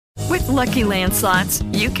Lucky Land Slots,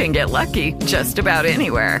 you can get lucky just about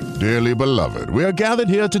anywhere. Dearly beloved, we are gathered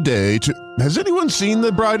here today to... Has anyone seen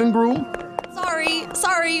the bride and groom?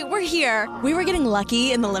 Sorry, we're here. We were getting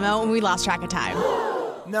lucky in the limo and we lost track of time.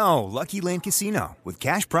 No, Lucky Land Casino, with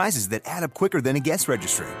cash prizes that add up quicker than a guest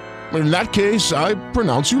registry. In that case, I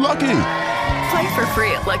pronounce you lucky. Play for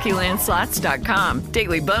free at LuckyLandSlots.com.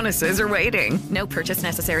 Daily bonuses are waiting. No purchase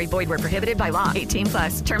necessary. Void where prohibited by law. 18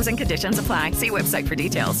 plus. Terms and conditions apply. See website for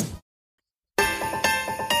details.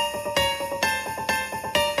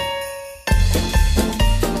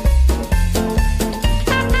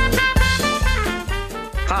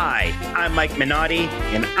 Hi, I'm Mike Minotti,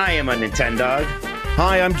 and I am a Nintendog.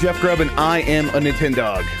 Hi, I'm Jeff Grubb, and I am a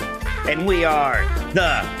Nintendog. And we are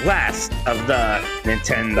the last of the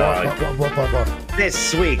Nintendog.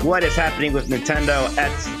 This week, what is happening with Nintendo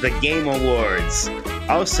at the Game Awards?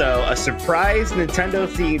 Also, a surprise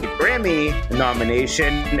Nintendo-themed Grammy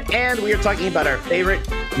nomination, and we are talking about our favorite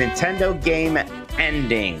Nintendo game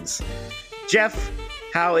endings. Jeff,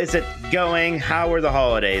 how is it going? How were the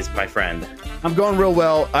holidays, my friend? I'm going real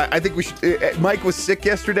well. I think we should. Mike was sick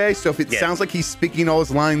yesterday, so if it sounds like he's speaking all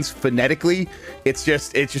his lines phonetically, it's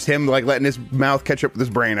just him like letting his mouth catch up with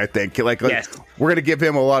his brain. I think we're gonna give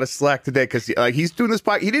him a lot of slack today because he's doing this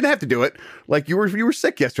podcast. He didn't have to do it. Like you were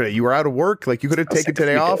sick yesterday. You were out of work. Like you could have taken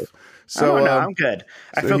today off. So no, I'm good.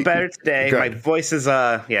 I feel better today. Good. My voice is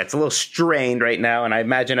it's a little strained right now, and I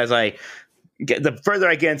imagine as I the further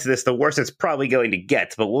I get into this, the worse it's probably going to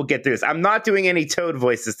get, but we'll get through this. I'm not doing any Toad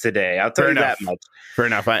voices today. I'll tell you that much. Fair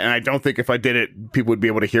enough. And I don't think if I did it, people would be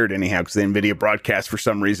able to hear it anyhow, because the NVIDIA broadcast, for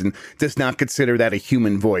some reason, does not consider that a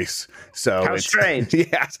human voice. So how strange.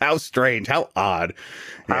 Yes, how strange. How odd.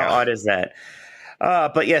 How odd is that?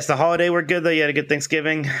 But yes, the holiday were good, though. You had a good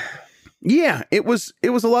Thanksgiving. Yeah, it was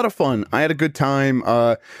a lot of fun. I had a good time.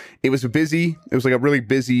 It was busy. It was like a really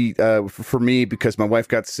busy for me because my wife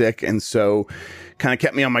got sick, and so kind of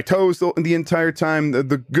kept me on my toes the entire time.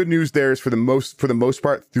 The good news there is for the most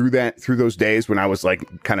part through those days when I was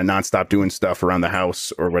like kind of nonstop doing stuff around the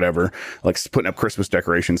house or whatever, like putting up Christmas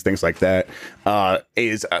decorations, things like that.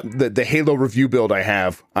 Is the Halo review build I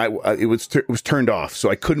have? It was turned off,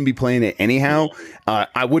 so I couldn't be playing it anyhow.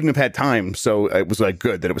 I wouldn't have had time, so it was like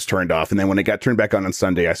good that it was turned off. And then when it got turned back on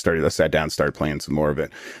Sunday, I sat down and started playing some more of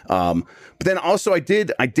it. But then also I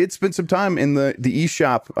did spend some time in the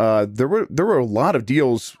eShop. There were a lot of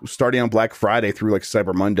deals starting on Black Friday through like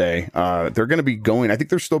Cyber Monday. They're going to be going. I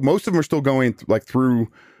think most of them are still going like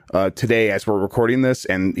through today as we're recording this,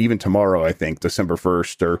 and even tomorrow, I think December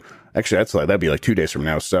 1st, or actually that'd be like 2 days from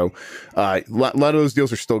now. So a lot of those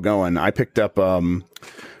deals are still going.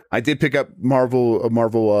 I did pick up Marvel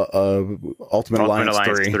Ultimate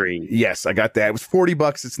Alliance 3. Yes, I got that. It was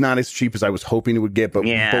 $40. It's not as cheap as I was hoping it would get, but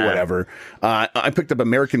whatever. I picked up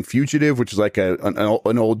American Fugitive, which is like an old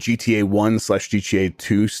GTA 1/GTA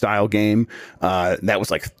 2 style game. That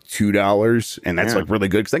was like $2, and that's like really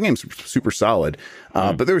good because that game's super solid.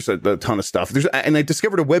 But there's a ton of stuff. And I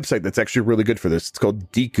discovered a website that's actually really good for this. It's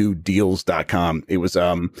called DekuDeals.com. It was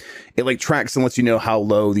it like tracks and lets you know how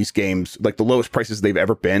low these games, like the lowest prices they've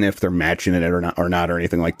ever been, if they're matching it or not or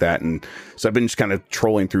anything like that. And so I've been just kind of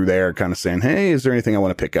trolling through there, kind of saying, hey, is there anything I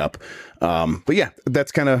want to pick up? But yeah,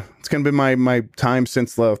 it's kind of been my time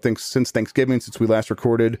since Thanksgiving, since we last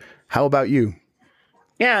recorded. How about you?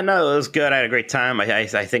 Yeah, no, it was good. I had a great time. I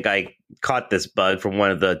think I caught this bug from one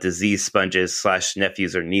of the disease sponges /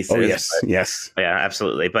 nephews or nieces. Oh, yes. Yeah,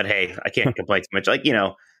 absolutely. But hey, I can't complain too much. Like,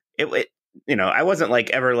 I wasn't like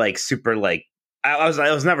ever like super like, I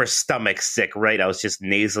was never stomach sick, right? I was just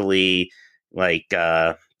nasally, like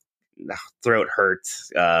throat hurt,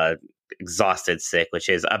 exhausted sick, which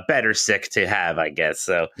is a better sick to have, I guess.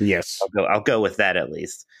 So yes, I'll go with that at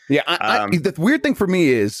least. Yeah. The weird thing for me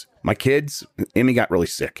is my kids, Emmy got really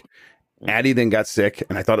sick. Addie then got sick,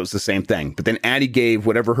 and I thought it was the same thing. But then Addie gave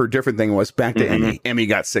whatever her different thing was back to Emmy. Emmy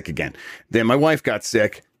got sick again. Then my wife got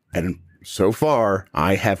sick, and so far,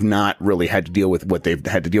 I have not really had to deal with what they've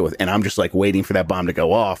had to deal with. And I'm just like waiting for that bomb to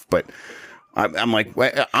go off. But I'm like,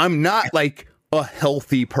 I'm not like a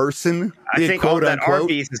healthy person. I think all that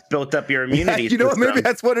Arby's has built up your immunity. You know what? Maybe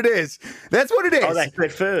that's what it is. That's what it is. All that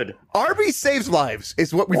good food. Arby's saves lives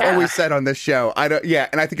is what we've always said on this show.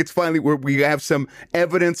 And I think it's finally where we have some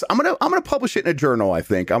evidence. I'm gonna publish it in a journal. I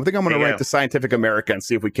think I'm gonna write to Scientific America and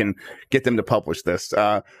see if we can get them to publish this.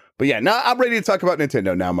 But yeah, now I'm ready to talk about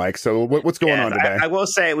Nintendo now, Mike. So what's going on today? I will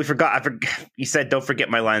say we forgot. You said don't forget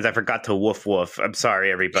my lines. I forgot to woof woof. I'm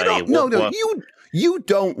sorry, everybody. You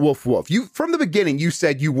don't woof woof. You from the beginning you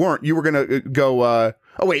said you weren't. You were gonna go.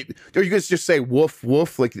 Oh wait, or you guys just say woof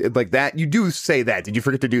woof like that? You do say that. Did you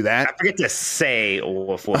forget to do that? I forget to say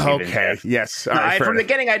woof woof. Okay. Yes. No, from the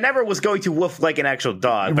beginning, I never was going to woof like an actual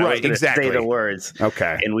dog. But I was going to say the words.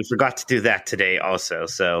 Okay. And we forgot to do that today also.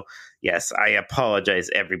 So yes, I apologize,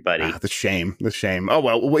 everybody. The shame. Oh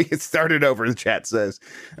well, we get started over. The chat says,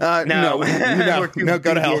 no,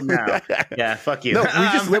 go to hell. Now. Yeah, fuck you. No, we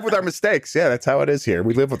just live with our mistakes. Yeah, that's how it is here.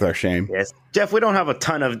 We live with our shame. Yes, Jeff. We don't have a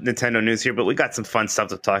ton of Nintendo news here, but we got some fun stuff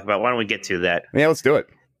to talk about. Why don't we get to that? Yeah, let's do it.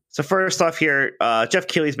 So first off, here, Jeff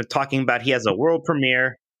Keighley's been talking about he has a world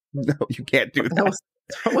premiere. No, you can't do that.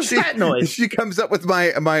 What's that noise? She comes up with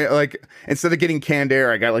my like, instead of getting canned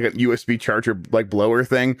air, I got like a USB charger like blower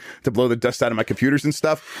thing to blow the dust out of my computers and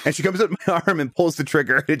stuff. And she comes up my arm and pulls the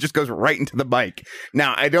trigger, and it just goes right into the mic.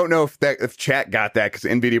 Now I don't know if chat got that, because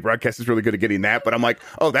NVIDIA Broadcast is really good at getting that. But I'm like,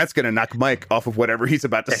 oh, that's gonna knock Mike off of whatever he's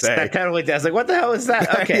about to say. That kind of like that. I was like, what the hell is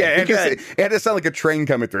that? Okay, yeah, it had to sound like a train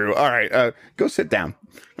coming through. All right, go sit down.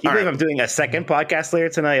 Can you believe I'm doing a second podcast later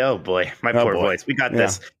tonight? Oh boy, my poor voice. We got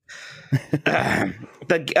this.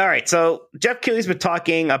 All right, so Jeff Keighley's been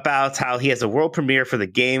talking about how he has a world premiere for the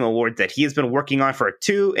Game Award that he has been working on for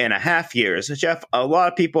 2.5 years. So Jeff, a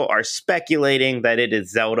lot of people are speculating that it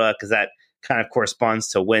is Zelda, because that kind of corresponds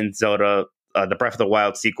to when Zelda, the Breath of the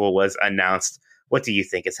Wild sequel, was announced. What do you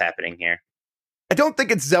think is happening here? I don't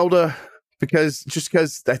think it's Zelda, because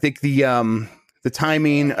I think the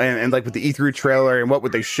timing and like with the E3 trailer and what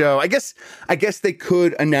would they show? I guess they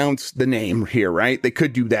could announce the name here, right? They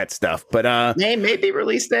could do that stuff, but name, maybe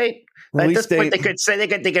release date. At this point, they could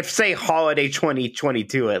say holiday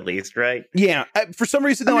 2022 at least, right? Yeah. For some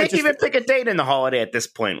reason, though, they can even pick a date in the holiday at this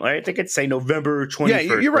point, right? They could say November 21st. Yeah,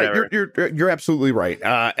 you're right. You're absolutely right.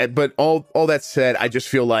 But all that said, I just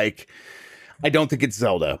feel like I don't think it's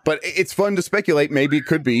Zelda, but it's fun to speculate. Maybe it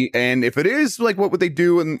could be. And if it is, like, what would they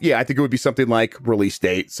do? And yeah, I think it would be something like release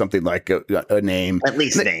date, something like a name. At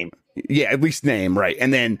least name. Yeah, at least name. Right.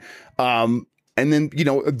 And then,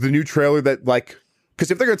 the new trailer that, like, because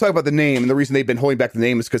if they're going to talk about the name, and the reason they've been holding back the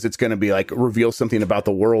name is because it's going to be like reveal something about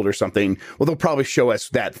the world or something. Well, they'll probably show us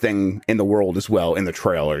that thing in the world as well in the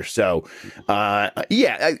trailer. So,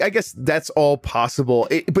 I guess that's all possible.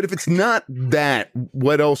 But if it's not that,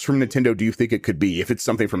 what else from Nintendo do you think it could be? If it's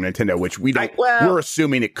something from Nintendo, which we don't, we're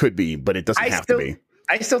assuming it could be, but it doesn't have to be.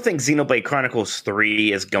 I still think Xenoblade Chronicles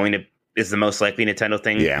 3 is the most likely Nintendo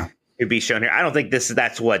thing. Yeah. To be shown here. I don't think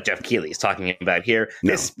that's what Jeff Keighley is talking about here.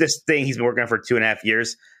 No. This thing he's been working on for 2.5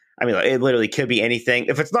 years. I mean, it literally could be anything.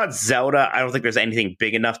 If it's not Zelda, I don't think there's anything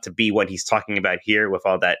big enough to be what he's talking about here with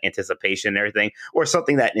all that anticipation and everything, or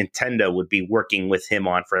something that Nintendo would be working with him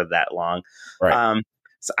on for that long. Right.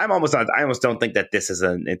 So I almost don't think that this is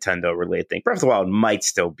a Nintendo related thing. Breath of the Wild might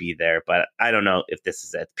still be there, but I don't know if this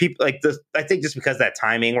is it. People like this. I think just because that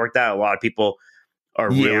timing worked out, a lot of people are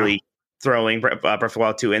really throwing Breath of the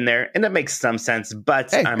Wild 2 in there, and that makes some sense,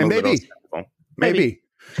 but I'm a little skeptical. Maybe.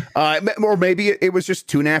 Or maybe it was just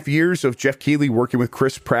 2.5 years of Jeff Keighley working with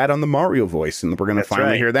Chris Pratt on the Mario voice, and we're going to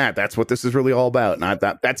finally hear that. That's what this is really all about.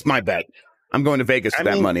 That's my bet. I'm going to Vegas for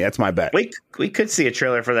that money. That's my bet. We could see a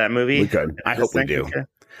trailer for that movie. We could. I hope we do.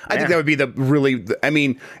 I think that would be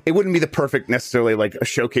it wouldn't be the perfect necessarily like a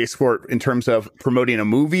showcase for it in terms of promoting a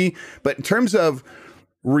movie, but in terms of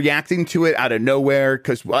reacting to it out of nowhere,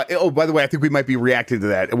 because by the way, I think we might be reacting to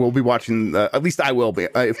that, and we'll be watching. At least I will be.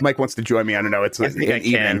 If Mike wants to join me, I don't know. It's an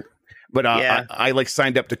evening, but I like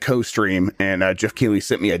signed up to co-stream, and Jeff Keighley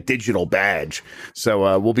sent me a digital badge,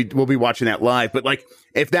 so we'll be watching that live. But like,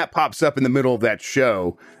 if that pops up in the middle of that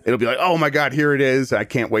show, it'll be like, oh my god, here it is! I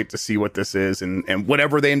can't wait to see what this is, and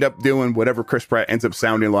whatever they end up doing, whatever Chris Pratt ends up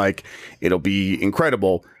sounding like, it'll be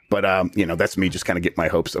incredible. But, that's me just kind of get my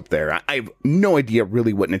hopes up there. I have no idea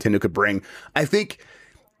really what Nintendo could bring. I think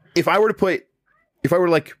if I were to put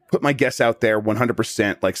my guess out there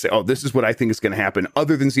 100%, like say, oh, this is what I think is going to happen,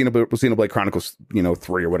 other than Xenoblade Chronicles,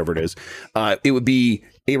 3 or whatever it is, it would be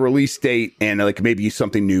a release date and like maybe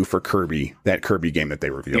something new for Kirby, that Kirby game that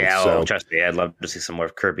they revealed. Yeah, trust me, I'd love to see some more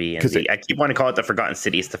of Kirby. And I keep wanting to call it the Forgotten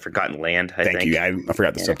City. It's the Forgotten Land, I think. Thank you. I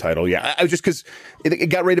forgot the subtitle. Yeah, I was just because it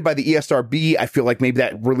got rated by the ESRB. I feel like maybe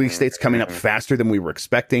that release date's coming up faster than we were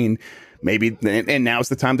expecting. Maybe, and now's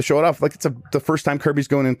the time to show it off. Like, it's the first time Kirby's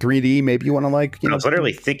going in 3D. Maybe you want to I was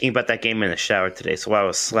literally thinking about that game in the shower today. So while I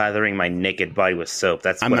was slathering my naked body with soap,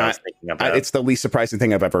 that's what I was thinking about. It's the least surprising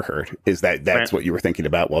thing I've ever heard, is that's what you were thinking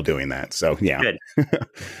about while doing that. So, yeah. Good.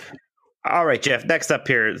 All right, Jeff, next up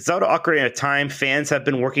here, Zelda Ocarina of Time. Fans have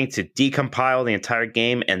been working to decompile the entire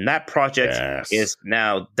game, and that project is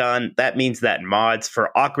now done. That means that mods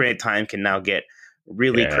for Ocarina of Time can now get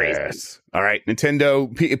Really crazy. All right,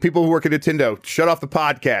 Nintendo, people who work at Nintendo, shut off the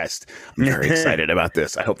podcast. I'm very excited about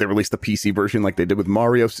this. I hope they release the PC version like they did with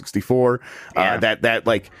Mario 64. Yeah.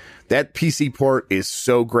 That PC port is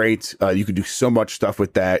so great. You can do so much stuff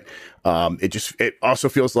with that. It also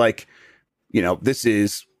feels like, this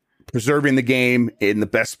is preserving the game in the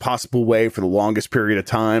best possible way for the longest period of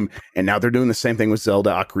time. And now they're doing the same thing with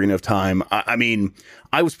Zelda Ocarina of Time. I mean,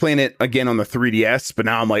 I was playing it again on the 3DS, but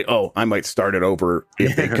now I'm like, I might start it over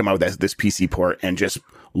if they come out with this PC port and just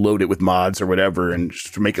load it with mods or whatever and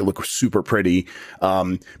just make it look super pretty.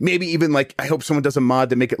 Maybe even like, I hope someone does a mod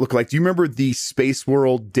to make it look like, do you remember the Space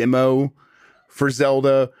World demo for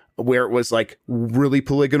Zelda, where it was like really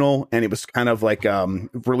polygonal and it was kind of like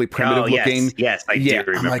really primitive looking? Yes, I do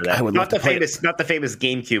remember that. I would not the famous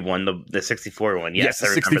GameCube one, the 64 one. Yes, the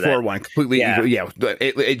 64 one, completely. Yeah,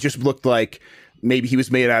 it just looked like maybe he was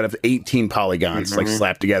made out of 18 polygons, like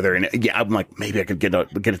slapped together. And I'm like, maybe I could get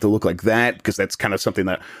it to look like that, because that's kind of something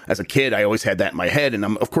that as a kid I always had that in my head. And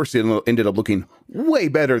of course it ended up looking way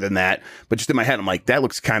better than that, but just in my head I'm like, that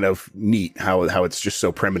looks kind of neat how it's just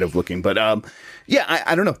so primitive looking. But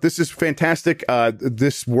I don't know, this is fantastic.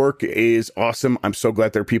 This work is awesome. I'm so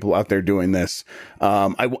glad there are people out there doing this.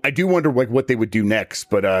 I do wonder like what they would do next,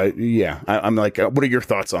 but I'm like, what are your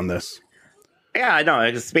thoughts on this? Yeah, I know.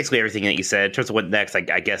 It's basically everything that you said. In terms of what next,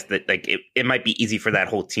 I guess that like it might be easy for that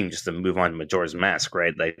whole team just to move on to Majora's Mask,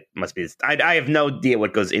 right? Like, it must be. I have no idea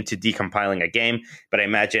what goes into decompiling a game, but I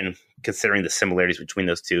imagine, considering the similarities between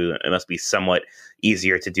those two, it must be somewhat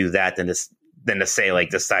easier to do that than to say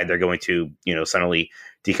like decide they're going to suddenly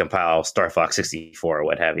decompile Star Fox 64 or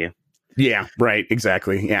what have you. Yeah, right.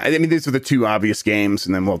 Exactly. Yeah, I mean, these are the two obvious games,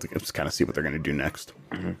 and then we'll just kind of see what they're going to do next.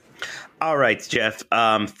 Mm-hmm. All right, Jeff.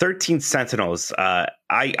 13 Sentinels. I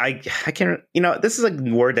can't. This is a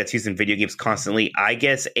word that's used in video games constantly. I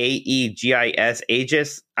guess Aegis,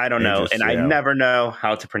 Aegis. I don't know, and I never know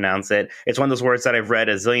how to pronounce it. It's one of those words that I've read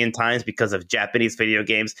a zillion times because of Japanese video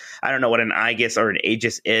games. I don't know what an Aegis or an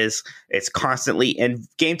Aegis is. It's constantly in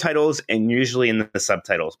game titles and usually in the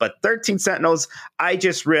subtitles. But 13 Sentinels,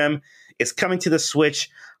 Aegis Rim, is coming to the Switch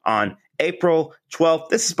on April 12th.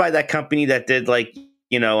 This is by that company that did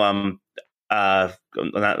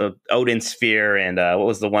Odin Sphere and what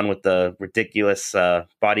was the one with the ridiculous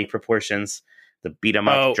body proportions, the beat 'em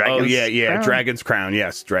up Dragon's Crown? Dragon's Crown.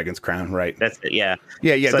 Yes, Dragon's Crown, right. That's it. Yeah.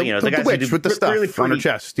 So, the guys witch with the stuff really on her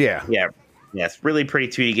chest. Yes, really pretty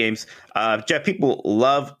 2D games. Jeff, people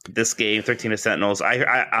love this game, 13 Sentinels.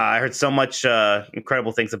 I heard so much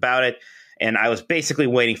incredible things about it, and I was basically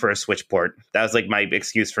waiting for a Switch port. That was like my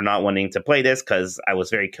excuse for not wanting to play this, because I was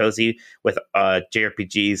very cozy with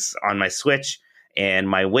JRPGs on my Switch, and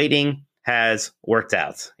my waiting has worked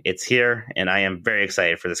out. It's here, and I am very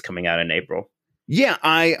excited for this coming out in April. Yeah,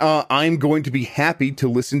 I'm going to be happy to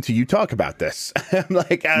listen to you talk about this. I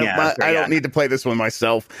don't need to play this one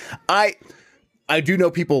myself. I do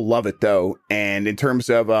know people love it though, and in terms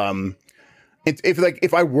of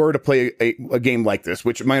if I were to play a game like this,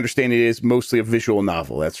 which my understanding is mostly a visual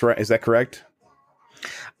novel, that's right. Is that correct?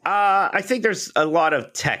 I think there's a lot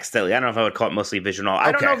of text. I don't know if I would call it mostly visual novel.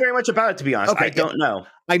 I don't know very much about it, to be honest. Okay. I don't know.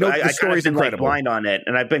 I know the story's incredible. Blind on it,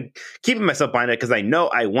 and I've been keeping myself blind on it because I know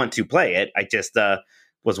I want to play it. I just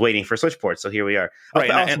was waiting for Switch ports, so here we are.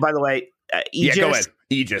 Right. Also, by the way, Aegis. Go ahead.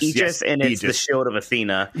 Aegis, yes. And it's the shield of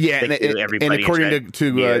Athena. Yeah, and according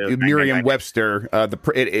to Merriam-Webster,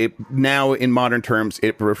 now in modern terms,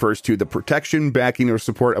 it refers to the protection, backing, or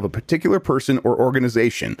support of a particular person or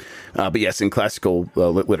organization. But yes, in classical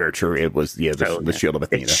literature, it was the shield of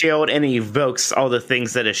Athena. It's shield, and it evokes all the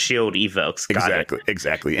things that a shield evokes.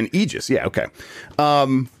 Exactly. And Aegis, yeah, okay.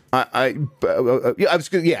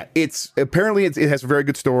 It's apparently it has a very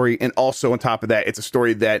good story, and also on top of that, it's a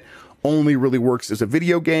story that only really works as a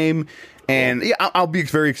video game. And I'll be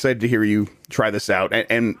very excited to hear you try this out.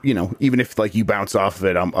 And even if like you bounce off of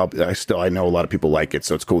it, I know a lot of people like it,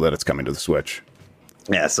 so it's cool that it's coming to the Switch.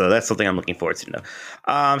 Yeah, so that's something I'm looking forward to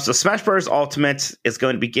now. So Smash Bros. Ultimate is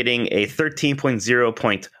going to be getting a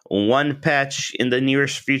 13.0.1 patch in the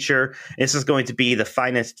nearest future. This is going to be the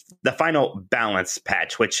final balance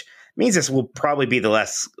patch, which means this will probably be the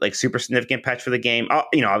less like super significant patch for the game.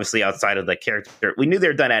 Obviously outside of the character. We knew they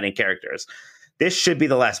were done adding characters. This should be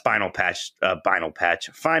the last final patch,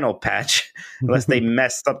 unless they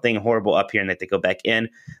mess something horrible up here and that they go back in.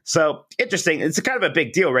 So interesting. It's kind of a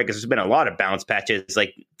big deal, right? Because there's been a lot of balance patches,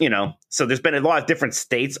 so there's been a lot of different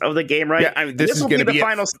states of the game, right? Yeah, I mean, this is going to be the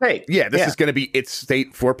final state. Yeah, this is going to be its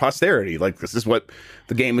state for posterity. Like, this is what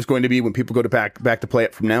the game is going to be when people go back to play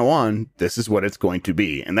it from now on. This is what it's going to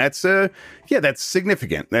be, and that's that's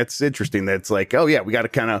significant. That's interesting. That's like, we got to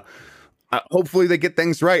kind of hopefully they get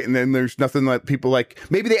things right, and then there's nothing that people like.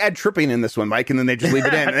 Maybe they add tripping in this one, Mike, and then they just leave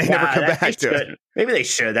it in and they never come back to it. Maybe they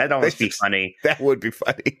should. That'd almost be funny. That would be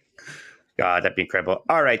funny. God, that'd be incredible.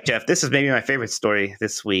 All right, Jeff, this is maybe my favorite story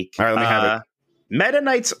this week. All right, let me have it. Meta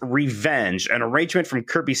Knight's Revenge, an arrangement from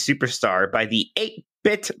Kirby Superstar by the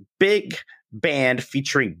 8-bit big band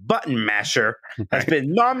featuring Button Masher, has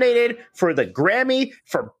been nominated for the Grammy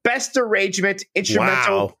for Best Arrangement,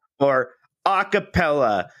 Instrumental or A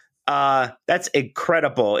Cappella. That's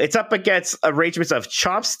incredible. It's up against arrangements of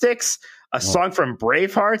Chopsticks, a song from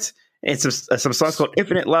Braveheart, and some songs called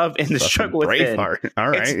Infinite Love and The Struggle Within. Braveheart. All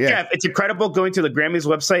right, it's incredible going to the Grammys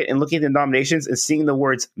website and looking at the nominations and seeing the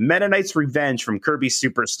words Meta Knight's Revenge from Kirby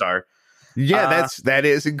Superstar. Yeah, that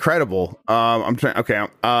is incredible. I'm trying. Okay,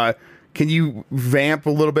 can you vamp a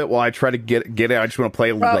little bit while I try to get it? I just want to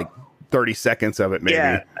play like 30 seconds of it, maybe.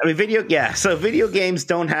 Yeah, I mean, So video games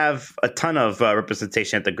don't have a ton of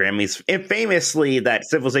representation at the Grammys. And famously, that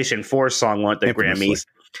Civilization 4 song won at the Grammys.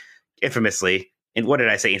 Infamously. And what did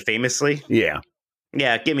I say? Infamously? Yeah.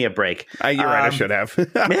 Yeah, give me a break. You're right, I should have.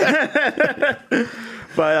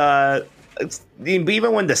 But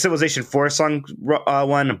even when the Civilization 4 song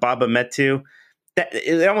won, Baba Metu,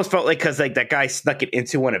 it almost felt like because like that guy snuck it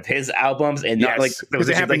into one of his albums and not like because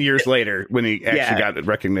it happened years later when he actually got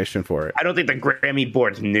recognition for it. I don't think the Grammy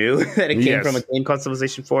board knew that it came from a game called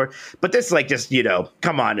Civilization 4, but this like just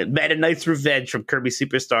come on, Meta Knight's Revenge from Kirby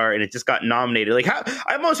Superstar, and it just got nominated. Like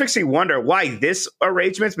I almost actually wonder why this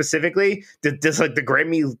arrangement specifically. Does like the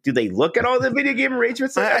Grammy, do they look at all the video game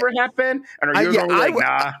arrangements that ever happen? And are you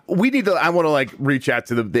nah? We need to. I want to like reach out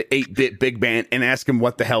to the 8-bit big band and ask him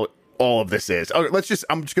what the hell all of this is. Okay,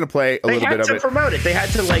 I'm just gonna play a little bit of it. They had to promote it. They had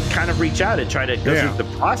to like kind of reach out and try to go through the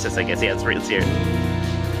process, I guess. Yeah, let's hear it.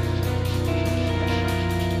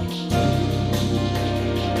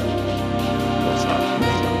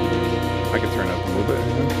 I can turn it up a little bit.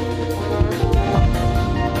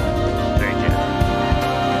 There you go.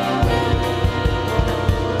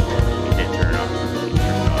 You did turn it off.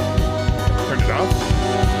 Turn it off?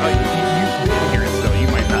 Oh, you can hear it still. You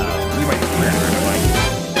might not. You might hear it like.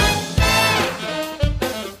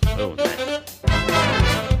 Oh, nice.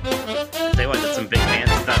 Say what? That's some big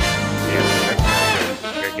band stuff. Yeah,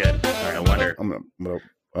 very good. All right, I wonder.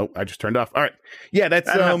 I just turned off. All right. Yeah, that's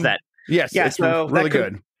that. Yes, yeah, it's so really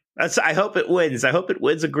good. I hope it wins. I hope it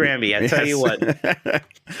wins a Grammy. I tell you what.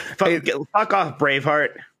 Fuck off, Braveheart.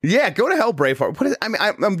 Yeah, go to hell, Braveheart. What is? I mean,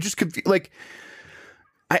 I'm just confused. Like,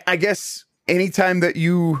 I guess anytime that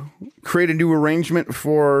you create a new arrangement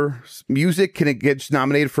for music, can it get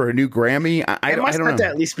nominated for a new Grammy? I don't know. To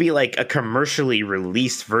at least be like a commercially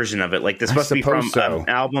released version of it. Like this must be from an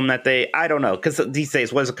album that I don't know, because these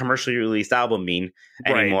days, what does a commercially released album mean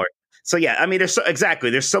anymore? Right. So yeah, I mean, there's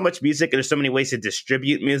so much music and there's so many ways to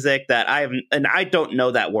distribute music that I don't know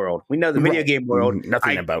that world. We know the video game world.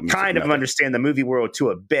 Nothing about music. Kind of understand the movie world to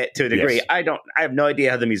a degree. Yes. I have no idea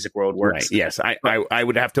how the music world works. Right. Yes, I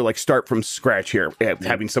would have to like start from scratch here,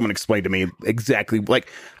 having someone explain to me exactly like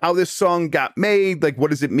how this song got made. Like, what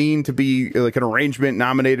does it mean to be like an arrangement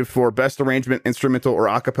nominated for best arrangement, instrumental or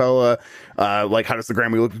a cappella? Like, how does the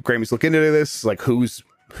Grammys look into this? Like, who is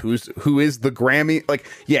the Grammy? Like,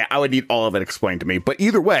 yeah, I would need all of it explained to me. But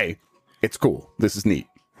either way, it's cool. This is neat.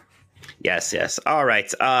 Yes. All right.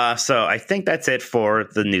 So I think that's it for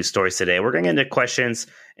the news stories today. We're going to get into questions,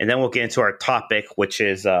 and then we'll get into our topic, which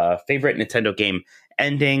is favorite Nintendo game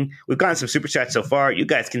ending. We've gotten some super chats so far. You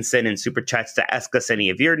guys can send in super chats to ask us any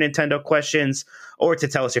of your Nintendo questions, or to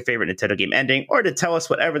tell us your favorite Nintendo game ending, or to tell us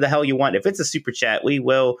whatever the hell you want. If it's a super chat, we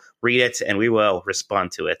will read it and we will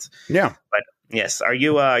respond to it. Yeah. But yes, are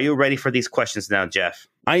you ready for these questions now, Jeff?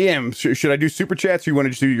 I am. Should I do super chats, or you want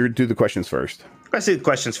to just do the questions first? Let's do the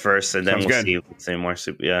questions first, and then we'll see more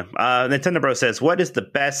super. Yeah. Nintendo Bro says, "What is the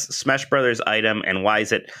best Smash Brothers item, and why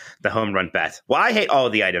is it the home run bet?" Well, I hate all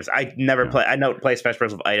of the items. I never play. I don't play Smash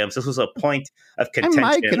Bros with items. This was a point of contention. I'm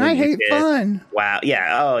Mike, and I hate fun. Wow.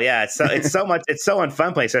 Yeah. Oh, yeah. It's so much. It's so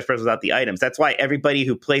unfun playing Smash Bros without the items. That's why everybody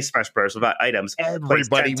who plays Smash Bros without items plays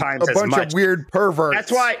 10 times as much. A bunch of weird perverts.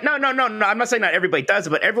 That's why. No. I'm not saying not everybody does it,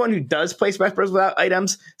 but everyone who does play Smash Bros without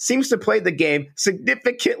items seems to play the game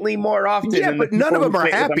significantly more often. Yeah, but none of them are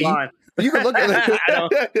happy. You can look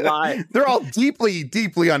at them. They're all deeply,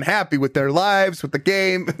 deeply unhappy with their lives, with the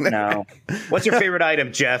game. No. What's your favorite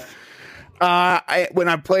item, Jeff? When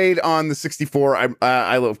I played on the 64,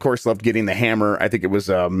 I of course loved getting the hammer. I think it was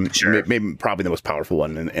maybe probably the most powerful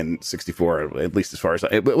one in 64, at least as far as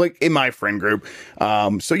like in my friend group.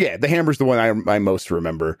 So yeah, the hammer's the one I most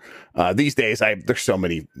remember. These days, there's so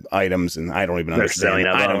many items, and I don't even understand.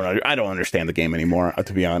 I don't understand the game anymore,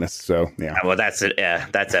 to be honest. So yeah. Well, that's it. Yeah,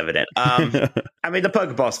 that's evident. I mean, the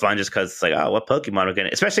Pokeball's fun just because it's like, oh, what Pokemon are gonna?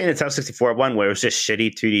 Especially in the Nintendo 64 one, where it was just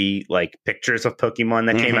shitty 2D like pictures of Pokemon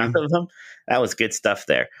that came out of them. That was good stuff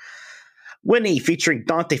there. Winnie featuring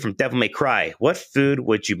Dante from Devil May Cry. What food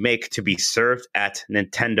would you make to be served at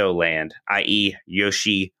Nintendo Land, i.e.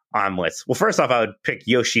 Yoshi omelets? Well, first off, I would pick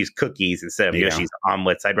Yoshi's cookies instead of Yoshi's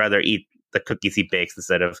omelets. I'd rather eat the cookies he bakes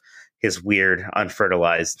instead of his weird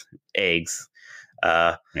unfertilized eggs.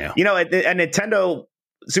 You know, at Nintendo,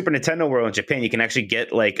 Super Nintendo World in Japan, you can actually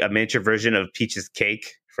get like a miniature version of Peach's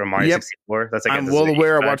cake from Mario 64. That's like I'm well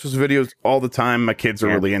aware. I watch those videos all the time. My kids are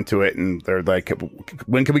really into it, and they're like,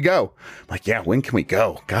 "When can we go?" I'm like, "Yeah, when can we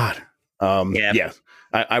go?" God, yeah.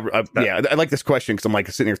 I like this question because I'm like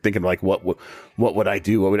sitting here thinking like, what would I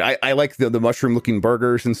do? What would I like the mushroom looking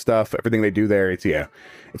burgers and stuff? Everything they do there, it's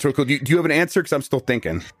really cool. Do you have an answer? Because I'm still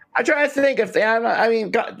thinking. I try to think if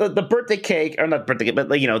the birthday cake, or not birthday cake, but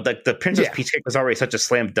like, you know, the Princess Peach cake was already such a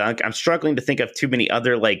slam dunk. I'm struggling to think of too many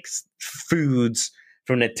other like foods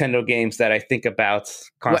from Nintendo games that I think about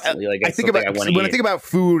constantly. Well, I think about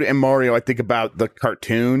food and Mario, I think about the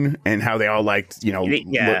cartoon and how they all liked, you know,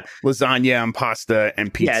 lasagna and pasta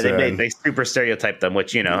and pizza. Yeah, they super stereotyped them,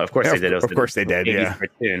 which, you know, of course they did. Of course they did. Yeah,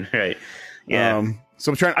 cartoon, right. Yeah.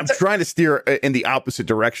 So I'm trying to steer in the opposite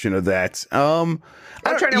direction of that. I'm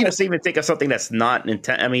trying to even think of something that's not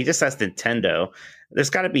Nintendo. I mean, just as Nintendo, there's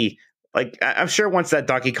got to be. Like, I'm sure once that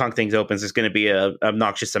Donkey Kong thing opens, there's going to be a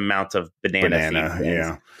obnoxious amount of banana.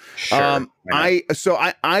 Yeah. Sure.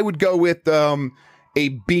 I would go with a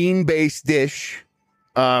bean-based dish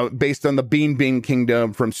based on the Bean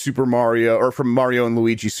Kingdom from Super Mario, or from Mario and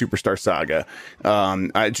Luigi Superstar Saga.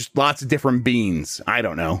 Just lots of different beans. I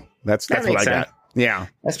don't know. That's what I got. Yeah,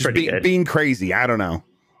 that's pretty good. Bean crazy. I don't know.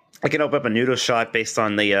 I can open up a noodle shot based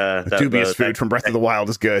on the dubious food from Breath of the Wild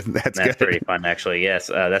is good. That's good. Pretty fun, actually. Yes,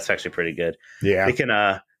 that's actually pretty good. Yeah,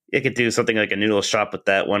 they could do something like a noodle shop with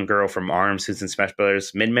that one girl from ARMS who's in Smash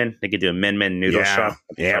Brothers, Min Min. They could do a Min Min noodle shop.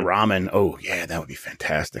 Yeah, ramen. Oh yeah, that would be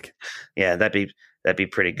fantastic. Yeah, that'd be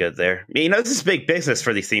pretty good there. You know, this is big business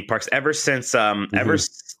for these theme parks. Ever since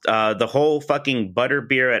the whole fucking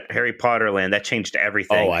butterbeer at Harry Potter Land, that changed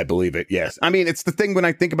everything. Oh, I believe it. Yes, I mean, it's the thing when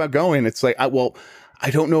I think about going. It's like, I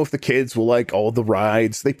don't know if the kids will like all the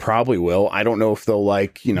rides. They probably will. I don't know if they'll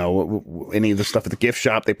like, you know, any of the stuff at the gift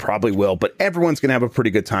shop. They probably will. But everyone's going to have a pretty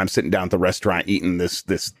good time sitting down at the restaurant eating this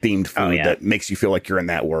themed food that makes you feel like you're in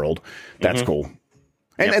that world. That's cool.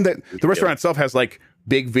 And the restaurant itself has like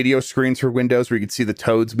big video screens for windows where you can see the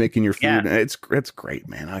toads making your food. And it's great,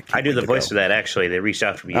 man. I do the voice for that, actually. They reached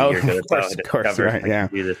out to me a year ago. Of course, right, yeah.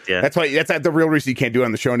 That's why that's the real reason you can't do it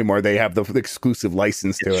on the show anymore. They have the exclusive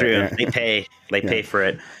license to it. True. Yeah. They pay for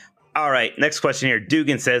it. All right, next question here.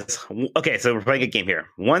 Dugan says, okay, so we're playing a game here.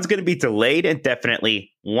 One's going to be delayed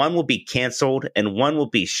indefinitely, one will be canceled, and one will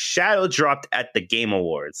be shadow dropped at the Game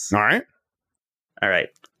Awards. All right.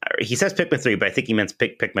 He says Pikmin 3, but I think he meant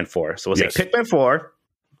Pikmin 4. So we'll say Pikmin 4,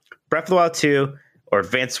 Breath of the Wild 2, or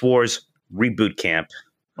Advance Wars Reboot Camp.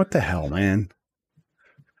 What the hell, man?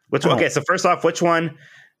 Okay, so first off, which one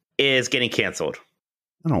is getting canceled?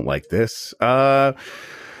 I don't like this. I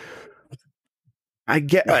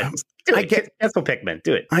cancel Pikmin.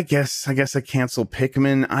 Do it. I guess I cancel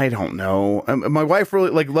Pikmin. I don't know. My wife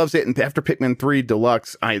really loves it, and after Pikmin 3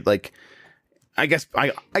 Deluxe, I guess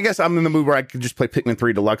I'm in the mood where I could just play Pikmin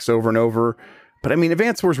 3 Deluxe over and over. But I mean,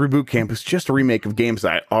 Advance Wars Reboot Camp is just a remake of games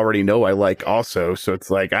that I already know I like also. So it's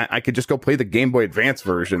like, I could just go play the Game Boy Advance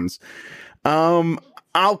versions.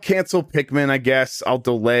 I'll cancel Pikmin, I guess. I'll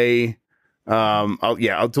delay.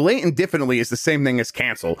 I'll delay indefinitely is the same thing as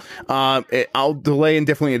cancel. I'll delay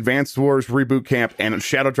indefinitely Advance Wars Reboot Camp and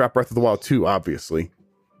Shadow Drop Breath of the Wild 2, obviously.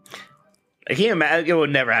 Can you imagine? It would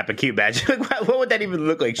never happen. Can you imagine? What would that even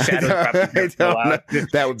look like? Shadow Drop.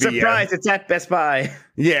 That would be surprise. It's at Best Buy.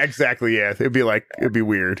 Yeah, exactly. Yeah, it'd be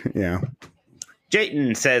weird. Yeah.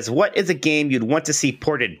 Jayton says, "What is a game you'd want to see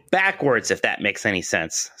ported backwards, if that makes any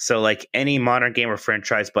sense? So, like any modern game or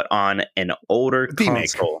franchise, but on an older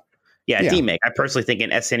console." Yeah, D-Make. I personally think an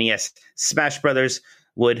SNES Smash Brothers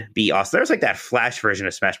would be awesome. There's like that Flash version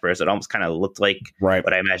of Smash Brothers that almost kind of looked like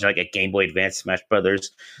what I imagine like a Game Boy Advance Smash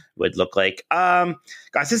Brothers would look like. Guys,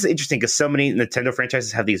 this is interesting because so many Nintendo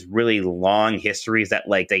franchises have these really long histories that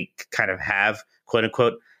like they kind of have quote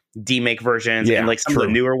unquote D-Make versions, and like some of the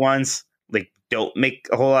newer ones like don't make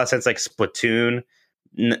a whole lot of sense. Like Splatoon,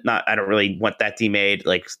 I don't really want that demade.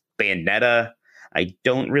 Like Bayonetta, I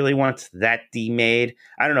don't really want that demade.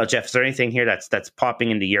 I don't know, Jeff. Is there anything here that's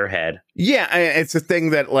popping into your head? Yeah, it's a thing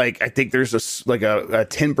that like I think there's a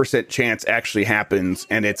 10% chance actually happens,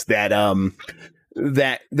 and it's that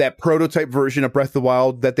that prototype version of Breath of the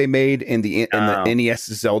Wild that they made in the NES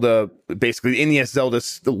Zelda, basically the NES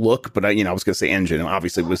Zelda's look, but I was going to say engine.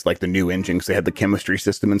 Obviously, it was like the new engine because they had the chemistry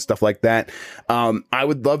system and stuff like that. I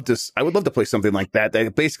would love to play something like that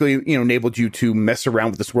basically enabled you to mess around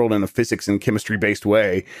with this world in a physics and chemistry based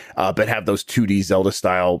way, but have those 2D Zelda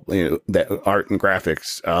style that art and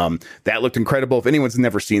graphics. That looked incredible. If anyone's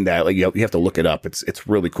never seen that, like you have to look it up. It's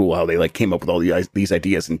really cool how they like came up with all these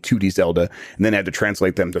ideas in 2D Zelda and then had to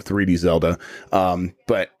translate them to 3D Zelda.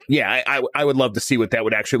 But yeah, I would love to see what that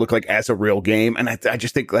would actually look like as a real game. And I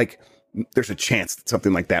just think like there's a chance that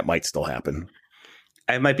something like that might still happen.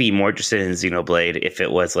 I might be more interested in Xenoblade if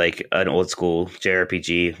it was like an old school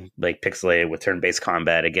JRPG, like pixelated with turn-based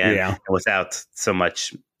combat again, and without so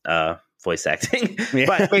much voice acting.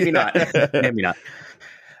 But maybe not. Maybe not.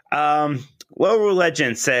 Low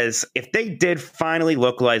Legend says, if they did finally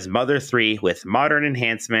localize Mother 3 with modern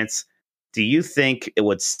enhancements, do you think it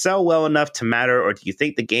would sell well enough to matter, or do you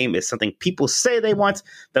think the game is something people say they want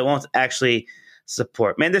but won't actually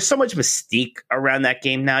support? Man, there's so much mystique around that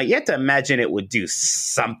game now. You have to imagine it would do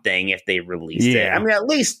something if they released it. I mean, at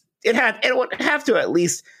least it would have to at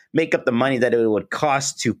least make up the money that it would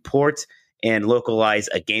cost to port and localize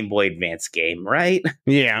a Game Boy Advance game, right?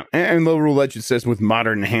 Yeah, and Low Rule Legend says with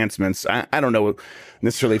modern enhancements. I don't know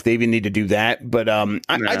necessarily if they even need to do that, but I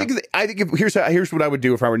think here's what I would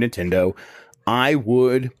do if I were Nintendo. I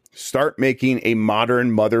would start making a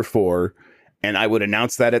modern Mother 4, and I would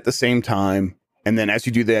announce that at the same time. And then as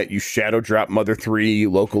you do that, you shadow drop Mother 3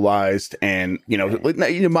 localized and,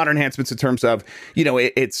 modern enhancements in terms of,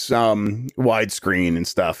 it's widescreen and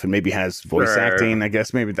stuff and maybe has voice acting, I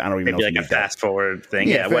guess. Maybe I don't even know. Maybe like a fast forward thing.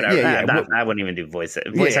 Yeah, whatever. I wouldn't even do voice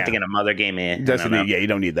acting in a Mother game. You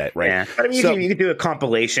don't need that, right? Yeah. But I mean, you could do a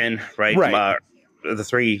compilation, right? Right. The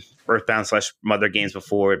 3 Earthbound / Mother games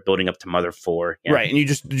before building up to Mother 4. Right. And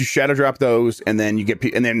you shadow drop those, and then you get,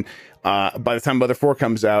 and then by the time Mother 4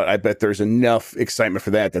 comes out, I bet there's enough excitement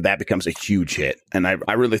for that becomes a huge hit. And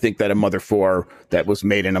I really think that a Mother 4 that was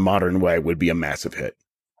made in a modern way would be a massive hit.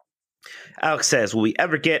 Alex says, will we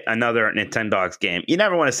ever get another Nintendogs game? You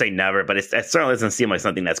never want to say never, but it certainly doesn't seem like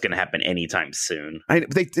something that's going to happen anytime soon.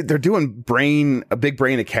 They're doing a Big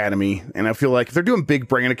Brain Academy, and I feel like if they're doing Big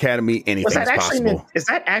Brain Academy, anything's possible. Is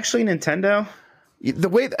that actually Nintendo? The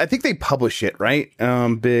way I think they publish it, right?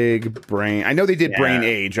 Big Brain. I know they did Brain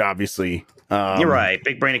Age, obviously. You're right.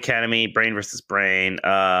 Big Brain Academy, Brain versus Brain.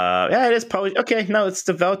 It is published. Okay, no, it's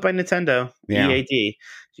developed by Nintendo. Yeah. EAD.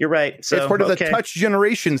 You're right. So it's part of the Touch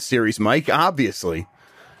Generation series, Mike. Obviously.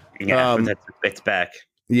 Yeah, it's back.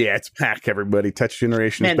 Yeah, it's back. Everybody, Touch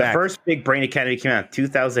Generation is back. The first Big Brain Academy came out in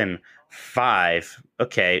 2005.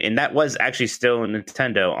 Okay, and that was actually still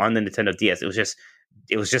Nintendo on the Nintendo DS. It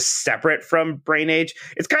was just separate from Brain Age.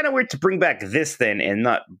 It's kind of weird to bring back this then and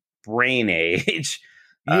not Brain Age.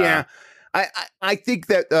 Yeah, I think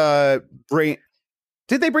that Brain.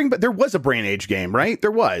 Did they bring? But there was a Brain Age game, right?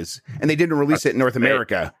 There was, and they didn't release it in North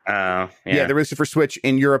America. Yeah, they released it for Switch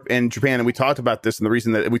in Europe and Japan, and we talked about this. And the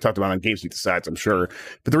reason that we talked about it on Games Week Decides, I'm sure,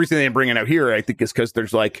 but the reason they didn't bring it out here, I think, is because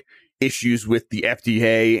there's like issues with the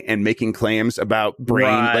FDA and making claims about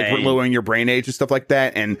brain, like lowering your brain age and stuff like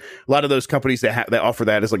that. And a lot of those companies that offer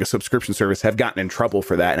that as like a subscription service have gotten in trouble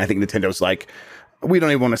for that. And I think Nintendo's like, we don't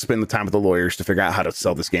even want to spend the time with the lawyers to figure out how to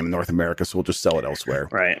sell this game in North America, so we'll just sell it elsewhere.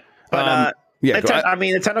 Right, but.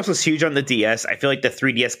 Nintendo was huge on the DS. I feel like the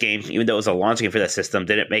 3DS game, even though it was a launch game for that system,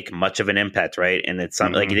 didn't make much of an impact, right? And it's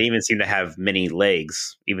like it didn't even seem to have many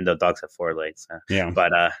legs, even though dogs have 4 legs.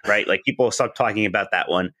 But right, like people stopped talking about that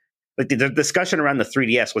one. Like the discussion around the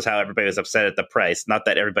 3DS was how everybody was upset at the price, not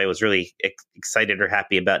that everybody was really excited or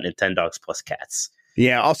happy about Nintendogs plus cats.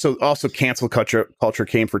 Yeah. Also, cancel culture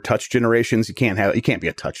came for Touch Generations. You can't be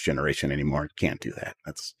a Touch Generation anymore. You can't do that.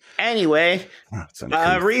 Anyway.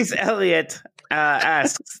 Reese Elliott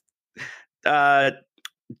asks,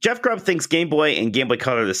 Jeff Grubb thinks Game Boy and Game Boy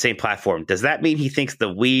Color are the same platform. Does that mean he thinks the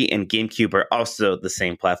Wii and GameCube are also the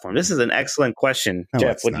same platform? This is an excellent question,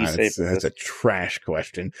 Jeff. What do you say? That's a trash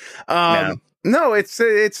question. No, it's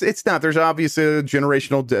not. There's obviously a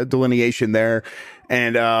generational delineation there,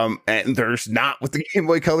 and there's not with the Game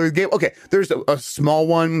Boy Color game. Okay, there's a small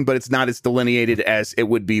one, but it's not as delineated as it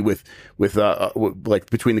would be with like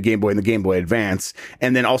between the Game Boy and the Game Boy Advance,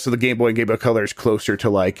 and then also the Game Boy and Game Boy Color is closer to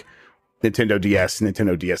like Nintendo DS,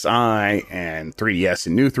 Nintendo DSi, and 3DS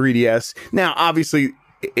and new 3DS. Now, obviously,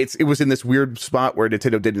 it was in this weird spot where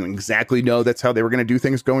Nintendo didn't exactly know that's how they were going to do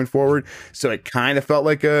things going forward. So it kind of felt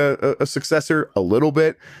like a successor a little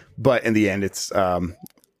bit, but in the end, it's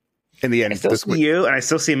I still see you, and I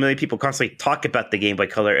still see a million people constantly talk about the Game Boy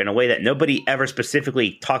Color in a way that nobody ever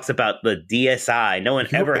specifically talks about the DSi. No one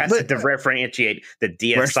ever has to differentiate the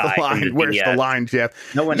DSi. Where's the line, Jeff?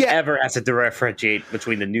 No one ever has to differentiate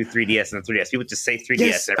between the new 3DS and the 3DS. People just say 3DS.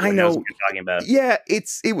 Yes, everyone knows what you're talking about. Yeah,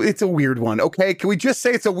 it's a weird one. Okay, can we just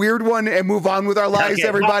say it's a weird one and move on with our lives,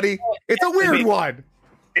 everybody? It's a weird one.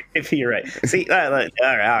 If you're right. See, all right.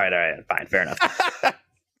 Fine, fair enough.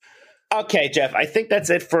 Okay, Jeff, I think that's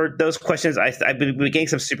it for those questions. I've been getting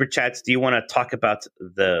some super chats. Do you want to talk about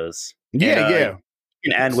those? Yeah. You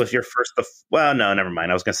can end with your first. Well, no, never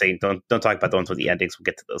mind. I was going to say don't talk about the ones with the endings. We'll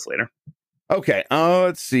get to those later. Okay.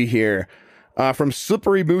 Let's see here. From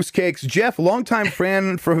Slippery Moose Cakes, Jeff, longtime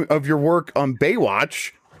fan of your work on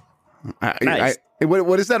Baywatch. Nice.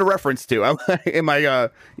 What is that a reference to?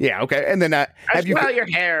 Yeah, okay. And then have you your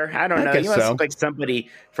hair? I don't know. You must look like somebody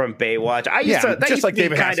from Baywatch. Just like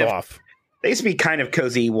David Hasselhoff. They used to be kind of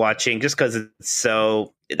cozy watching, just because it's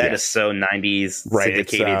so is so 90s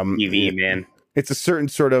syndicated TV, man. It's a certain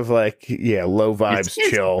sort of low vibes,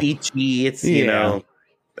 chill, beachy. It's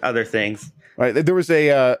other things. Right, there was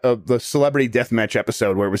the Celebrity Deathmatch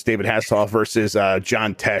episode where it was David Hasselhoff versus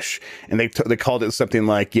John Tesh, and they called it something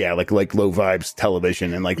like low vibes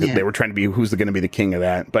television, and they were trying to be who's going to be the king of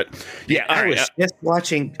that. But I was just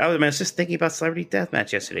watching. I was just thinking about Celebrity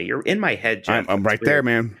Deathmatch yesterday. You're in my head, Jeff. I'm right there,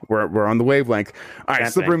 man. We're on the wavelength. All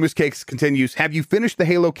right, Slippery Moose Cakes continues. Have you finished the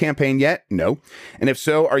Halo campaign yet? No. And if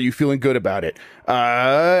so, are you feeling good about it?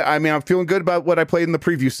 I'm feeling good about what I played in the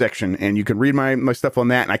preview section, and you can read my stuff on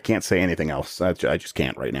that, and I can't say anything else. I just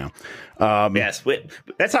can't right now. Yes,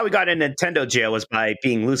 that's how we got in Nintendo jail, was by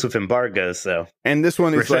being loose with embargoes. So, and this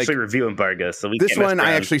one is especially review embargoes. So this one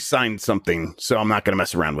I actually signed something, so I'm not going to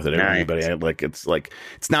mess around with it. Nice. Anybody,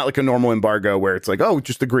 it's not like a normal embargo where it's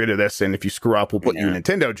just agree to this, and if you screw up, we'll put you in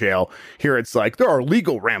Nintendo jail. Here, it's there are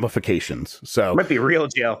legal ramifications. So it might be real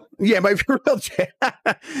jail. Yeah, it might be real jail.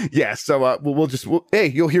 Yeah. So hey,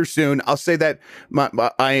 you'll hear soon. I'll say that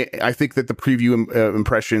I think that the preview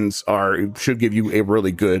impressions should give you a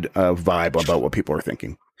really good vibe about what people are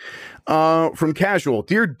thinking. From Casual,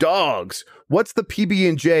 dear dogs, what's the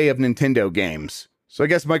PB&J of Nintendo games? So I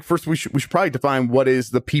guess, Mike, first we should probably define what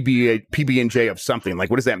is the PB&J of something.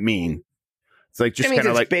 What does that mean? It's just kind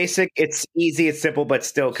of basic. It's easy. It's simple, but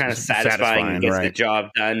still kind of satisfying. And gets the job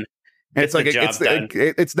done. And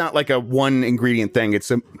it's not like a one ingredient thing.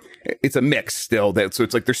 It's a mix still. So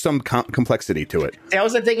it's there's some complexity to it. I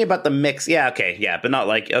wasn't thinking about the mix. Yeah, okay, yeah, but not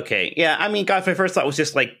okay, yeah. I mean, God, my first thought was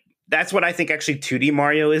just that's what I think actually 2D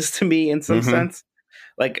Mario is to me in some sense.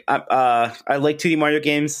 I like 2D Mario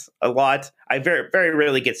games a lot. I very, very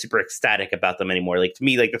rarely get super ecstatic about them anymore. To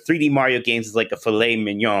me, the 3D Mario games is like a filet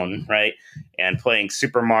mignon, right? And playing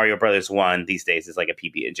Super Mario Brothers 1 these days is like a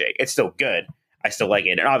PB&J. It's still good. I still like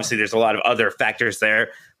it. And obviously there's a lot of other factors there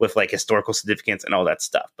with historical significance and all that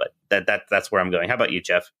stuff. But that's where I'm going. How about you,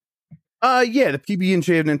 Jeff? The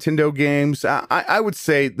PB&J of Nintendo games. I would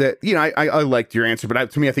say that, I liked your answer,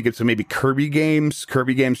 but to me, I think it's maybe Kirby games.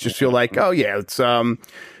 Kirby games just feel it's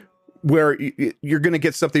where you're going to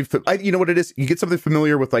get something. You know what it is? You get something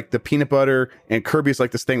familiar with the peanut butter, and Kirby is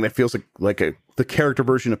this thing that feels like the character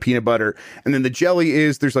version of peanut butter. And then the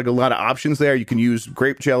jelly there's a lot of options there. You can use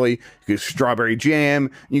grape jelly, you can use strawberry jam.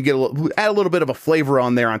 You get add a little bit of a flavor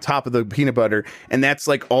on there on top of the peanut butter, and that's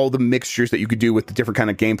all the mixtures that you could do with the different kind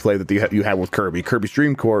of gameplay that you have with Kirby's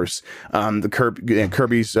Dream Course,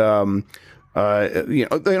 Kirby's. I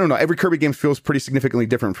don't know. Every Kirby game feels pretty significantly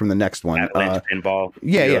different from the next one. Pinball.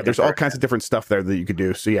 Yeah. There's all kinds of different stuff there that you could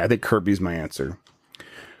do. So yeah, I think Kirby's my answer.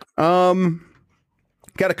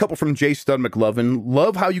 Got a couple from J Stud McLovin.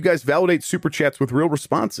 Love how you guys validate super chats with real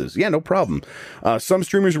responses. Yeah, no problem. Some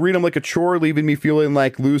streamers read them like a chore, leaving me feeling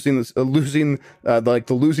like losing the losing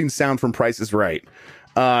sound from Price is Right.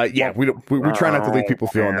 We try not to leave people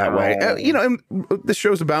feeling that way. And this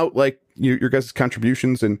show's about your guys'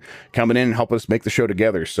 contributions and coming in and helping us make the show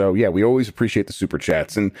together. So yeah, we always appreciate the super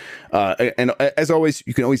chats. And as always,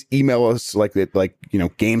 you can always email us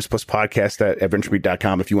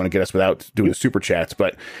gamespluspodcast@adventurebeat.com if you want to get us without doing the super chats.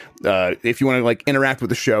 But if you want to interact with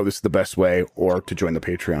the show, this is the best way, or to join the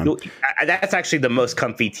Patreon. That's actually the most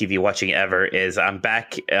comfy TV watching ever. Is I'm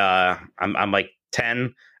back. I'm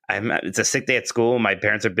 10. It's a sick day at school. My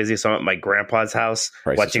parents are busy, so I'm at my grandpa's house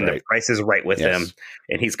watching The Price is Right with him,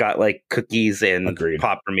 and he's got like cookies and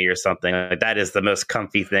pop for me or something. Like, that is the most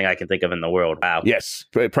comfy thing I can think of in the world. Wow. Yes,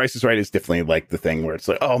 Price is Right is definitely like the thing where it's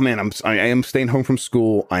like, oh man, I am staying home from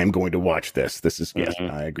school. I am going to watch this. This is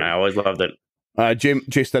I agree. I always loved it.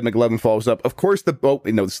 J Stud McLevin follows up. Of course, this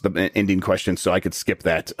is the ending question, so I could skip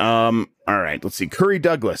that. All right, let's see. Curry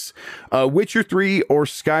Douglas, Witcher 3 or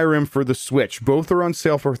Skyrim for the Switch. Both are on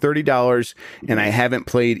sale for $30, and I haven't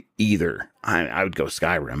played either. I would go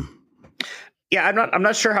Skyrim. Yeah, I'm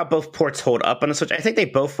not sure how both ports hold up on the Switch. I think they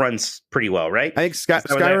both run pretty well, right? I think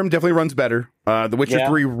Skyrim definitely runs better. The Witcher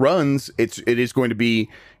 3 runs. It is going to be,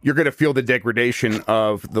 you're going to feel the degradation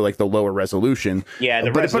of the lower resolution. Yeah,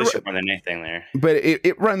 the resolution more than anything there. But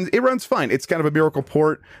it runs fine. It's kind of a miracle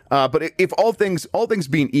port. But if all things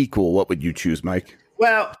being equal, what would you choose, Mike?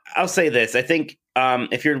 Well, I'll say this. I think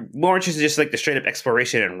if you're more interested in just like the straight up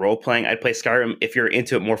exploration and role playing, I'd play Skyrim. If you're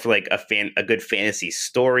into it more for like a good fantasy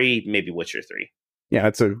story, maybe Witcher 3. Yeah,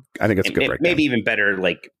 I think that's a good breakdown. Maybe even better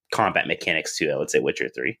like combat mechanics too. I would say Witcher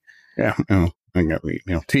 3. Yeah, I got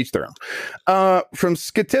teach their own. From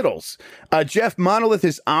Skittles, Jeff, Monolith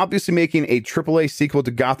is obviously making a AAA sequel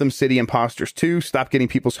to Gotham City Impostors 2. Stop getting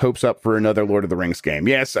people's hopes up for another Lord of the Rings game.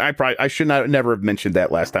 Yes, I should never have mentioned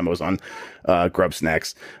that last time I was on Grub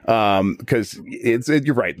Snacks, because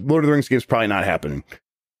you're right. Lord of the Rings game is probably not happening.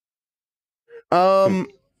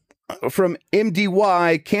 From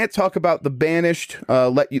MDY, can't talk about the Banished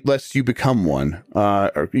lest you become one.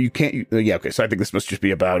 Or you can't. Okay. So I think this must just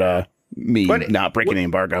be about me not breaking the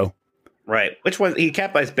embargo. Right. Which one? He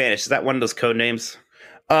capitalized Banished. Is that one of those code names?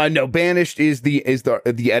 No. Banished is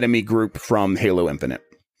the enemy group from Halo Infinite.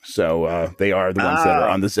 So they are the ones that are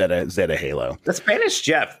on the Zeta Halo. That's Banished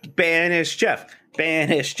Jeff. Banished Jeff.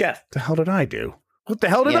 Banished Jeff. What the hell did I do? What the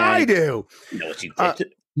hell did I do? You know what you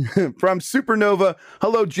did. From Supernova,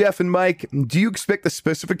 hello Jeff and Mike. Do you expect the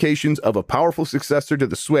specifications of a powerful successor to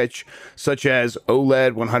the Switch, such as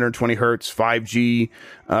OLED 120 Hz, 5G,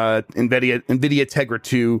 NVIDIA Tegra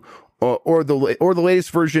 2, or the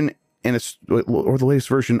latest version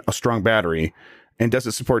a strong battery? And does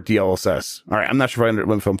it support DLSS? All right, I'm not sure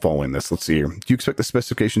if I'm following this. Let's see here. Do you expect the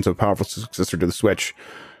specifications of a powerful successor to the Switch?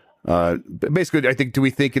 Basically, do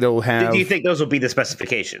we think it'll have? Do you think those will be the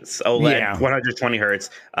specifications? OLED, 120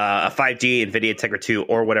 hertz, a 5G NVIDIA Tegra 2,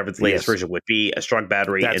 or whatever the latest version would be, a strong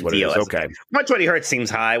battery, and DLSS. Okay, 120 hertz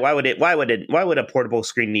seems high. Why would a portable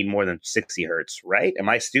screen need more than 60 hertz? Right? Am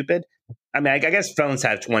I stupid? I mean, I guess phones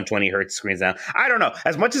have 120 hertz screens now. I don't know.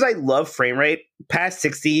 As much as I love frame rate, past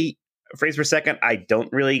 60 frames per second, I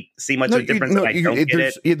don't really see much of a difference.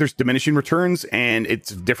 There's diminishing returns, and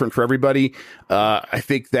it's different for everybody. I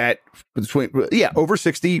think that over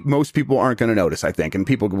 60, most people aren't going to notice, I think. And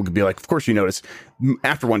people will be like, of course you notice.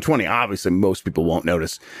 After 120, obviously, most people won't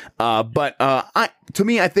notice. But to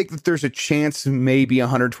me, I think that there's a chance maybe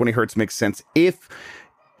 120 hertz makes sense if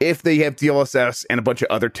they have DLSS and a bunch of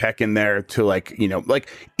other tech in there to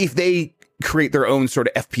if they create their own sort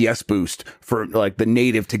of FPS boost for like the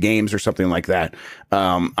native to games or something like that.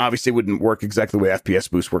 Obviously it wouldn't work exactly the way FPS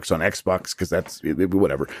boost works on Xbox, because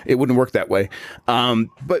whatever. It wouldn't work that way.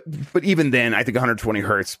 But even then, I think 120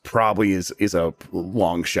 hertz probably is a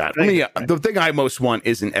long shot. The thing I most want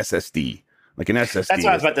is an SSD. Like an SSD. That's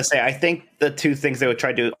what I was about to say. I think the two things they would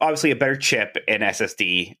try to do, obviously a better chip and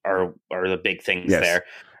SSD are the big things there.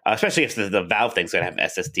 Especially if the Valve thing's going to have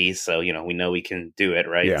SSDs, so we know we can do it,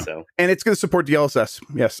 right? Yeah. So, and it's going to support DLSS.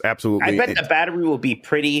 Yes, absolutely. I bet the battery will be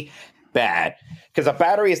pretty bad, because a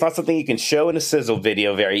battery is not something you can show in a sizzle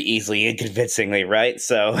video very easily and convincingly, right?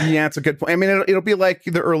 So, yeah, it's a good point. I mean, it'll be like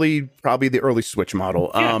the early Switch model.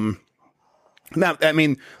 Yeah. Now, I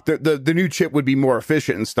mean, the new chip would be more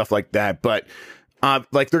efficient and stuff like that, but.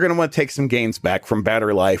 They're going to want to take some gains back from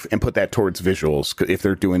battery life and put that towards visuals if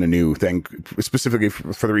they're doing a new thing, specifically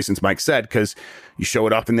for the reasons Mike said, because you show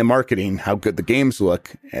it up in the marketing, how good the games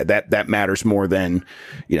look. That matters more than,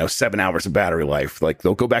 7 hours of battery life. Like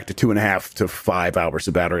they'll go back to 2.5 to 5 hours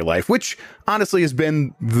of battery life, which honestly has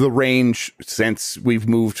been the range since we've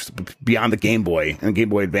moved beyond the Game Boy and Game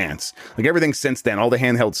Boy Advance. Like everything since then, all the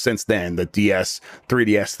handhelds since then, the DS,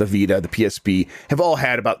 3DS, the Vita, the PSP have all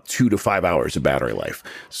had about 2 to 5 hours of battery life.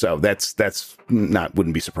 So that's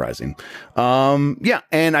wouldn't be surprising. And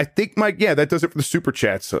I think Mike, that does it for the super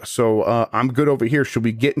chats. So I'm good over here. Should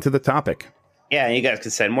we get into the topic? Yeah, you guys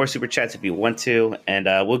can send more super chats if you want to, and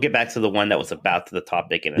we'll get back to the one that was about the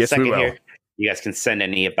topic in a second here. You guys can send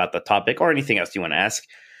any about the topic or anything else you want to ask.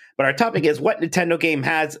 But our topic is, what Nintendo game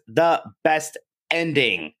has the best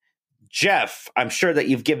ending? Jeff, I'm sure that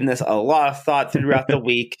you've given this a lot of thought throughout the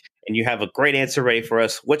week. and you have a great answer ready for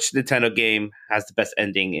us. Which Nintendo game has the best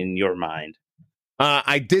ending in your mind?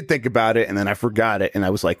 I did think about it, and then I forgot it. And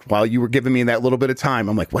I was like, while you were giving me that little bit of time,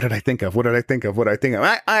 I'm like, what did I think of?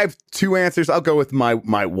 I have two answers. I'll go with my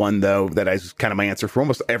one, though, that is kind of my answer for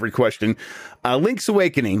almost every question. Link's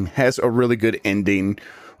Awakening has a really good ending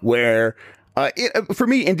where, for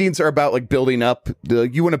me, endings are about like building up.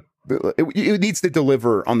 It needs to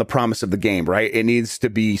deliver on the promise of the game, right? It needs to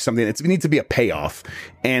be something. It needs to be a payoff.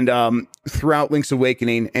 And throughout Link's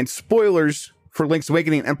Awakening, and spoilers for Link's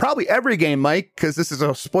Awakening, and probably every game, Mike, because this is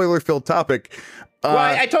a spoiler-filled topic. Well,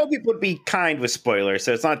 I told people to be kind with spoilers,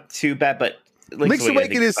 so it's not too bad, but Link's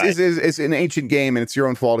Awakening is an ancient game, and it's your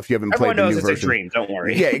own fault if you haven't played the new version. Everyone knows it's a dream, don't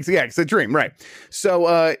worry. Yeah, it's a dream, right.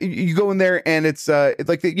 So you go in there, and it's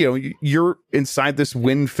like, you're inside this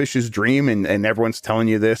windfish's dream, and everyone's telling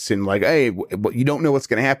you this, and like, hey, you don't know what's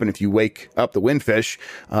going to happen if you wake up the windfish.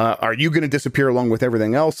 Are you going to disappear along with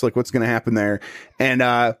everything else? Like, what's going to happen there?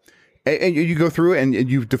 And you go through and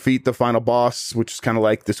you defeat the final boss, which is kind of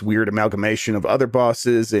like this weird amalgamation of other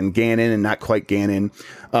bosses and Ganon and not quite Ganon.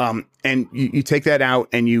 And you take that out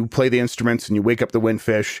and you play the instruments and you wake up the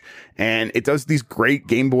windfish, and it does these great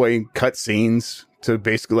Game Boy cutscenes to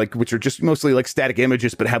basically like, which are just mostly like static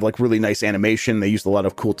images, but have like really nice animation. They used a lot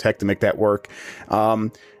of cool tech to make that work.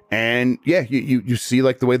 And yeah, you see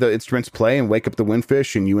like the way the instruments play and wake up the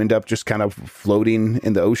windfish, and you end up just kind of floating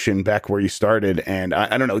in the ocean back where you started. And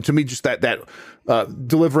I don't know, to me, just that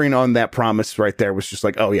delivering on that promise right there was just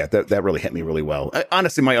like, oh yeah, that really hit me really well.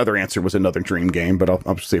 Honestly, my other answer was another Dream game, but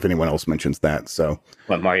I'll see if anyone else mentions that. So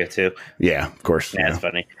what, Mario 2? Yeah, of course. Yeah, it's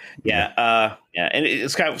funny. Yeah. And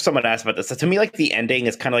it's kind of, someone asked about this. So to me, like the ending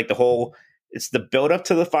is kind of like the whole, it's the build up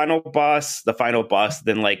to the final boss,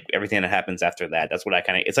 then like everything that happens after that. That's what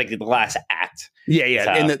it's like the last act. Yeah.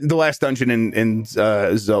 So, and the last dungeon in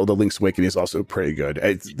Zelda Link's Awakening is also pretty good.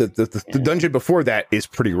 The dungeon before that is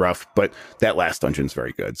pretty rough, but that last dungeon is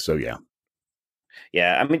very good. So yeah.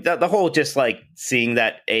 Yeah, I mean, the whole just like seeing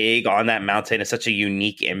that egg on that mountain is such a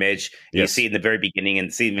unique image. Yes. You see it in the very beginning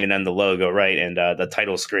and see even on the logo, right? And the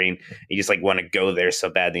title screen, you just like want to go there so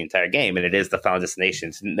bad the entire game. And it is the final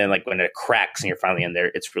destination. And then like when it cracks and you're finally in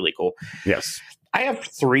there, it's really cool. Yes. I have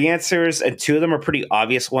 3 answers, and 2 of them are pretty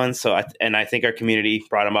obvious ones. So I think our community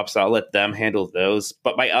brought them up, so I'll let them handle those.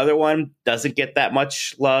 But my other one doesn't get that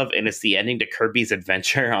much love, and it's the ending to Kirby's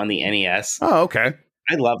Adventure on the NES. Oh, okay.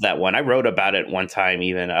 I love that one. I wrote about it one time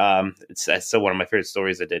even. It's still one of my favorite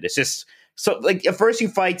stories I did. It's just, so like at first you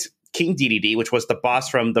fight King Dedede, which was the boss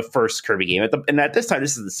from the first Kirby game. And at this time,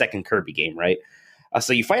 this is the second Kirby game, right?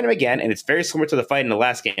 So you fight him again, and it's very similar to the fight in the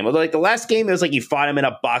last game. Although like the last game, it was like you fought him in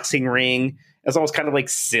a boxing ring. It was almost kind of like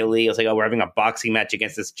silly. It was like, oh, we're having a boxing match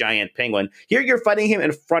against this giant penguin. Here you're fighting him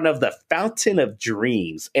in front of the Fountain of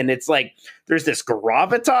Dreams. And it's like, there's this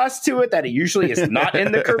gravitas to it that it usually is not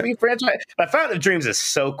in the Kirby franchise. But Fountain of Dreams is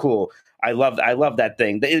so cool. I love that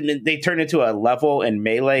thing. They turned into a level in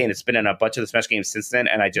Melee, and it's been in a bunch of the Smash games since then.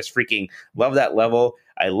 And I just freaking love that level.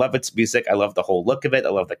 I love its music. I love the whole look of it. I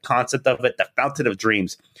love the concept of it. The Fountain of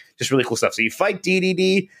Dreams, just really cool stuff. So you fight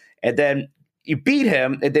Dedede, and then you beat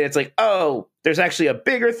him, and then it's like, oh, there's actually a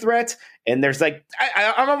bigger threat. And there's like,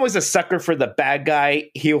 I'm always a sucker for the bad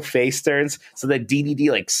guy heel face turns. So that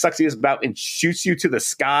Dedede like sucks you about and shoots you to the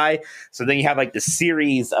sky. So then you have like the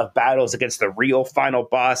series of battles against the real final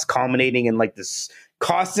boss, culminating in like this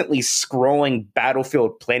constantly scrolling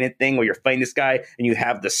battlefield planet thing where you're fighting this guy and you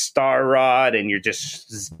have the Star Rod and you're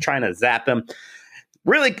just trying to zap him.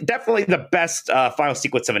 Really, definitely the best final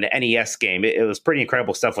sequence of an NES game. It was pretty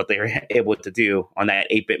incredible stuff what they were able to do on that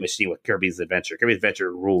 8-bit machine with Kirby's Adventure. Kirby's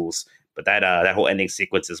Adventure rules, but that whole ending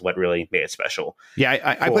sequence is what really made it special. Yeah,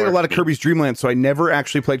 I played a lot of Kirby's Dream Land, so I never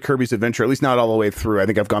actually played Kirby's Adventure, at least not all the way through. I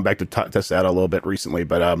think I've gone back to test that a little bit recently,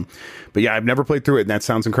 but yeah, I've never played through it, and that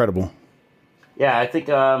sounds incredible. Yeah, I think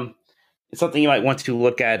it's something you might want to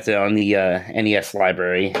look at on the NES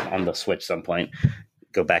library on the Switch some point.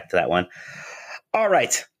 Go back to that one. All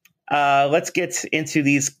right, let's get into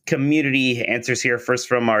these community answers here. First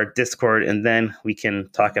from our Discord, and then we can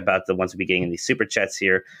talk about the ones we'll be getting in these super chats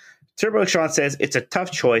here. Turbo Sean says, it's a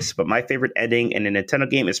tough choice, but my favorite ending in a Nintendo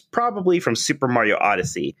game is probably from Super Mario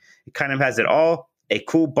Odyssey. It kind of has it all. A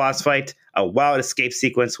cool boss fight, a wild escape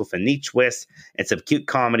sequence with a neat twist, and some cute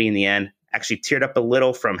comedy in the end. Actually teared up a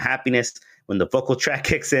little from happiness when the vocal track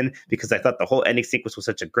kicks in, because I thought the whole ending sequence was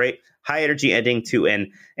such a great high energy ending to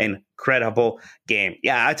an incredible game.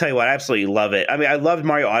 Yeah, I tell you what, I absolutely love it. I mean, I loved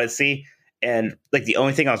Mario Odyssey, and like the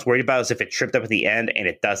only thing I was worried about is if it tripped up at the end, and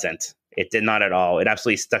it doesn't. It did not at all. It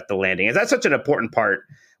absolutely stuck the landing. And that's such an important part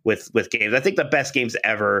with games. I think the best games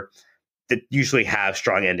ever, that usually have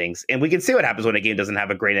strong endings. And we can see what happens when a game doesn't have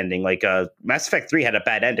a great ending. Like Mass Effect 3 had a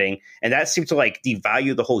bad ending, and that seemed to like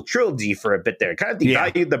devalue the whole trilogy for a bit there. It kind of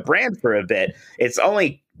devalued the brand for a bit. It's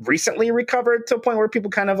only recently recovered to a point where people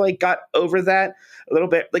kind of like got over that a little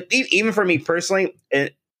bit. Like even for me personally,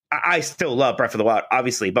 I still love Breath of the Wild,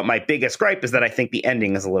 obviously, but my biggest gripe is that I think the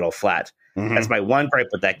ending is a little flat. That's my one gripe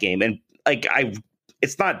with that game. And like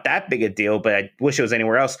it's not that big a deal, but I wish it was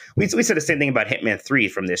anywhere else. We said the same thing about Hitman 3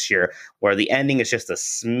 from this year, where the ending is just a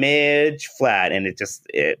smidge flat, and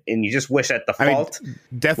and you just wish that the fault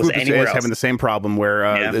Deathloop is having the same problem where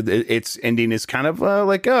its ending is kind of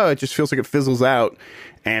it just feels like it fizzles out,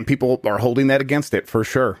 and people are holding that against it for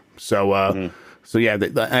sure. So, So yeah,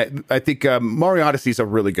 I think Mario Odyssey is a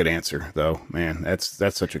really good answer, though. Man, that's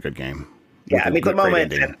such a good game. Yeah, I mean, the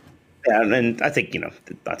moment. And I think,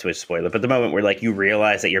 not too much spoiler, but the moment where like you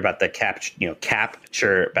realize that you're about to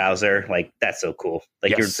capture Bowser, like that's so cool.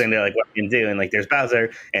 Like you're sitting there like, what you can do? And like there's Bowser,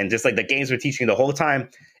 and just like the games were teaching the whole time,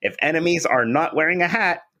 if enemies are not wearing a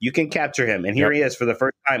hat, you can capture him. And here he is for the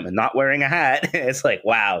first time not wearing a hat. It's like,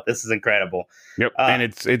 wow, this is incredible. Yep. And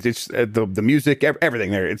it's the music, everything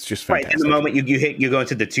there. It's just fantastic. Right. In the moment you go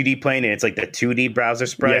into the 2D plane, and it's like the 2D browser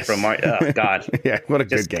sprite from Mario. Oh God. Yeah. What a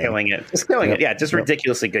good game. Just killing it. Yeah. Just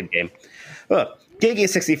ridiculously good game.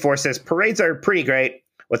 Gigi64 says parades are pretty great.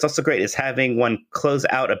 What's also great is having one close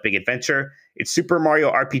out a big adventure. It's Super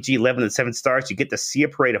Mario RPG 11 and 7 stars. You get to see a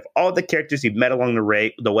parade of all the characters you've met along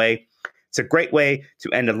the way. It's a great way to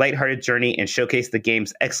end a lighthearted journey and showcase the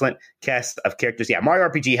game's excellent cast of characters. Yeah, Mario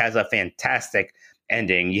RPG has a fantastic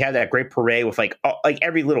ending. You have that great parade with like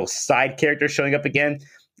every little side character showing up again.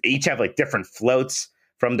 They each have like different floats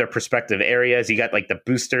from their respective areas. You got like the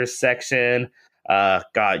boosters section. You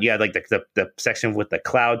had like the section with the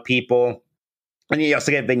cloud people. And you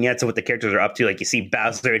also get vignettes of what the characters are up to. Like you see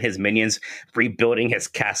Bowser and his minions rebuilding his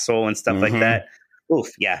castle and stuff like that. Oof,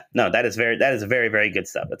 yeah. No, that is very, very good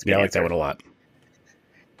stuff. That's good. I like that one a lot.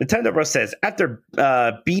 Nintendo Bros says, after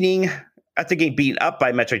getting beaten up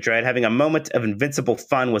by Metroid Dread, having a moment of invincible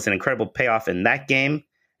fun was an incredible payoff in that game,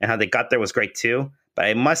 and how they got there was great too. But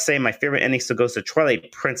I must say my favorite ending still goes to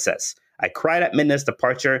Twilight Princess. I cried at Midna's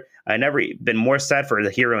departure. I've never been more sad for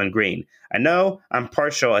the hero in green. I know I'm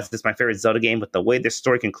partial as this is my favorite Zelda game, but the way this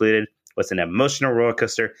story concluded was an emotional roller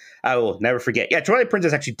coaster I will never forget. Yeah, Twilight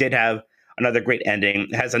Princess actually did have another great ending.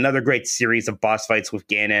 It has another great series of boss fights with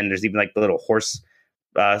Ganon. There's even like the little horse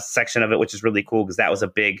section of it, which is really cool because that was a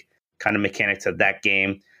big kind of mechanic to that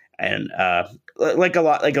game. And like a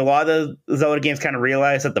lot of Zelda games kind of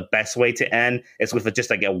realize that the best way to end is with just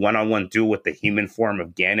like a one-on-one duel with the human form of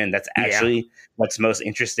Ganon. That's actually what's most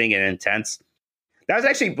interesting and intense. That was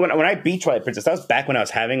actually when I beat Twilight Princess. That was back when I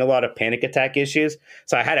was having a lot of panic attack issues.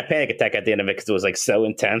 So I had a panic attack at the end of it because it was like so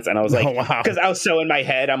intense. And I was like, because I was so in my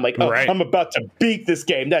head, I'm like, I'm about to beat this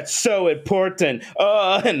game. That's so important.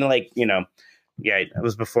 And like, it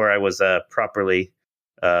was before I was properly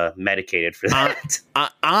medicated for that.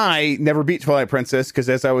 I never beat Twilight Princess because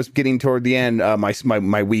as I was getting toward the end, my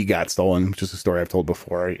Wii got stolen, which is a story I've told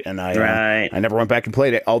before, and I never went back and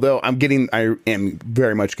played it. Although I am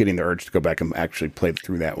very much getting the urge to go back and actually play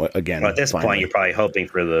through that again. Well, at this point, you're probably hoping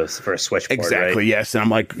for a Switch port, exactly, right? Yes. And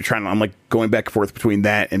I'm like going back and forth between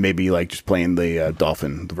that and maybe like just playing the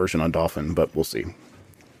the version on Dolphin, but we'll see.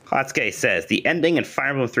 Hotsuke says, the ending in Fire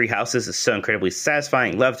Emblem Three Houses is so incredibly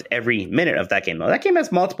satisfying. Loved every minute of that game. Well, that game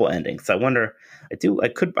has multiple endings. So I wonder which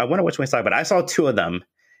one I saw, but I saw two of them,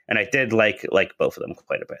 and I did like both of them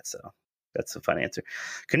quite a bit. So that's a fun answer.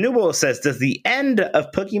 Canubo says, does the end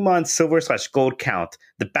of Pokemon Silver/Gold count?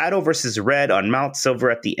 The battle versus Red on Mount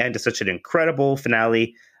Silver at the end is such an incredible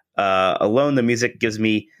finale. Alone, the music gives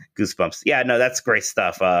me goosebumps. Yeah, no, that's great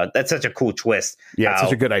stuff. That's such a cool twist. Yeah, it's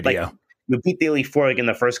such a good idea. You beat the Elite Four in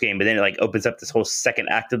the first game, but then it opens up this whole second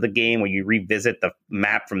act of the game where you revisit the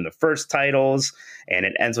map from the first titles, and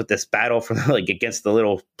it ends with this battle from against the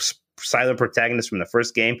little silent protagonist from the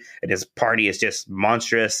first game, and his party is just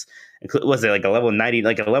monstrous. Was it like a level 90,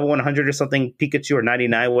 like a level 100 or something, Pikachu, or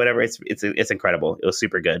 99, whatever? It's incredible. It was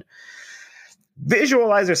super good.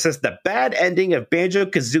 Visualizer says the bad ending of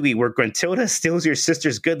Banjo-Kazooie, where Gruntilda steals your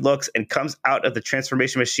sister's good looks and comes out of the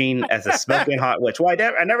transformation machine as a smoking hot witch. Well,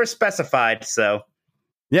 I never specified, so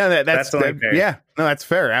yeah, that's fair. Yeah, no, that's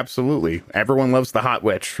fair. Absolutely, everyone loves the hot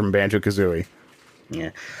witch from Banjo-Kazooie.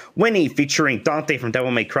 Yeah, Winnie featuring Dante from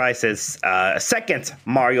Devil May Cry says a second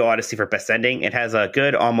Mario Odyssey for best ending. It has a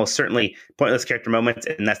good, almost certainly pointless character moments,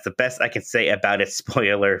 and that's the best I can say about it.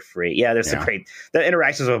 Spoiler free. Yeah, there's some great. The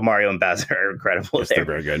interactions with Mario and Bowser are incredible. Yes, they're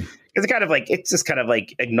very good. It's just kind of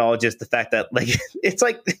acknowledges the fact that it's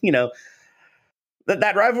like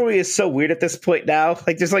that rivalry is so weird at this point now.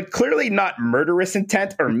 Like, there's like clearly not murderous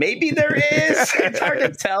intent, or maybe there is. It's hard to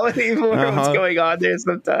tell anymore what's going on there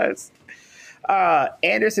sometimes.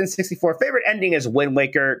 Anderson64, favorite ending is Wind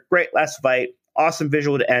Waker. Great last fight. Awesome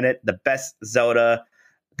visual to end it. The best Zelda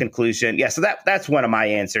conclusion. Yeah, so that's one of my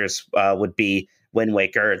answers would be Wind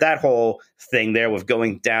Waker. That whole thing there with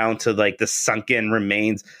going down to like the sunken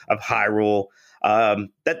remains of Hyrule.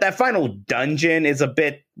 That final dungeon is a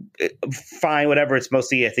bit fine, whatever. It's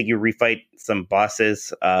mostly, I think you refight some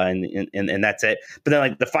bosses and that's it. But then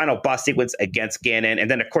like the final boss sequence against Ganon, and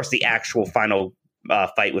then of course the actual final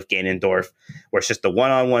fight with Ganondorf, where it's just a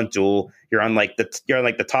one-on-one duel. You're on like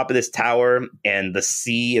the top of this tower, and the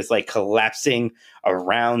sea is like collapsing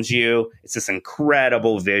around you. It's this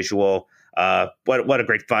incredible visual. What a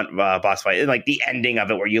great fun boss fight, and like the ending of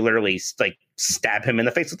it, where you literally like stab him in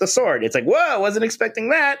the face with a sword. It's like, whoa, wasn't expecting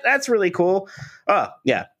that. That's really cool. Oh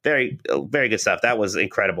yeah, very very good stuff. That was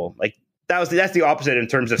incredible. Like that's the opposite in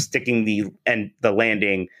terms of sticking the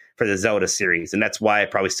landing for the Zelda series, and that's why I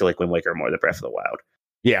probably still like Wind Waker more than Breath of the Wild.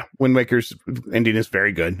 Yeah, Wind Waker's ending is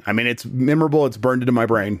very good. I mean, it's memorable. It's burned into my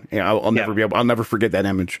brain. I'll never forget that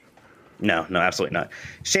image. No, absolutely not.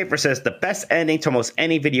 Schaefer says the best ending to almost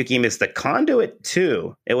any video game is The Conduit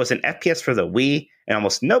 2. It was an FPS for the Wii, and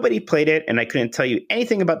almost nobody played it, and I couldn't tell you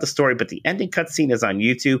anything about the story, but the ending cutscene is on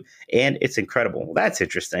YouTube, and it's incredible. Well, that's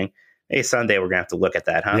interesting. Hey, Sunday we're going to have to look at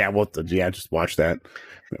that, huh? Yeah, just watch that.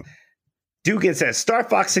 Yeah. Dugan says Star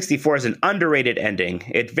Fox 64 is an underrated ending.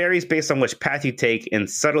 It varies based on which path you take and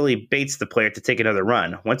subtly baits the player to take another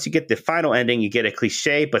run. Once you get the final ending, you get a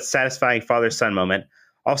cliche but satisfying father-son moment.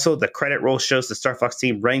 Also, the credit roll shows the Star Fox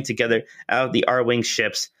team running together out of the R-Wing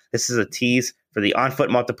ships. This is a tease for the on-foot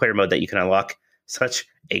multiplayer mode that you can unlock. Such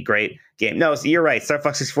a great game. No, you're right. Star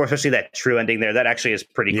Fox 64, especially that true ending there, that actually is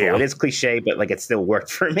pretty cool. It is cliche, but like it still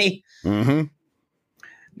worked for me. Mm-hmm.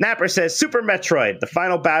 Napper says Super Metroid. The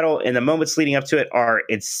final battle and the moments leading up to it are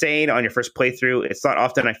insane on your first playthrough. It's not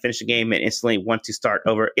often I finish a game and instantly want to start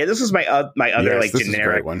over. Yeah, this was my other like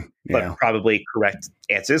generic one, but probably correct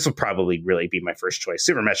answer. This will probably really be my first choice.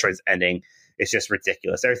 Super Metroid's ending is just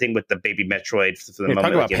ridiculous. Everything with the baby Metroid for the moment.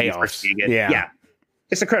 Talk about payoffs. Yeah.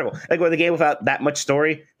 It's incredible. Like with a game without that much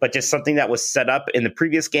story, but just something that was set up in the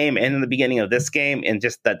previous game and in the beginning of this game, and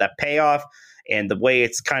just that payoff and the way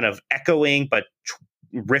it's kind of echoing but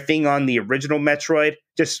riffing on the original Metroid.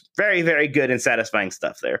 Just very, very good and satisfying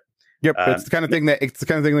stuff there. Yep, it's the kind of thing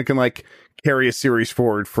that can like carry a series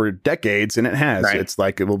forward for decades, and it has. Right. It's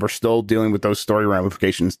like we're still dealing with those story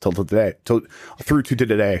ramifications through to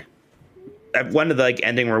today. One of the like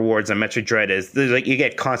ending rewards on Metroid Dread is like you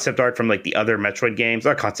get concept art from like the other Metroid games,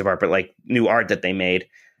 not concept art, but like new art that they made.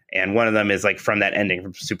 And one of them is like from that ending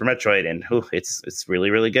from Super Metroid, and it's really,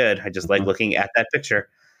 really good. I just like looking at that picture.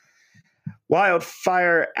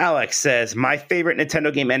 Wildfire Alex says, my favorite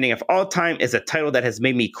Nintendo game ending of all time is a title that has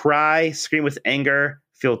made me cry, scream with anger,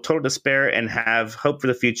 feel total despair, and have hope for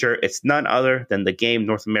the future. It's none other than the game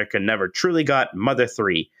North America never truly got, Mother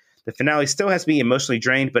 3. The finale still has me emotionally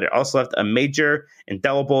drained, but it also left a major,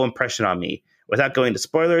 indelible impression on me. Without going to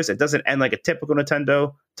spoilers, it doesn't end like a typical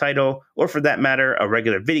Nintendo title, or for that matter, a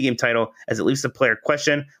regular video game title, as it leaves the player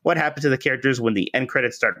question what happened to the characters when the end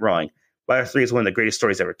credits start rolling. Mother 3 is one of the greatest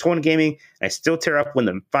stories ever told in gaming, and I still tear up when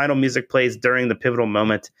the final music plays during the pivotal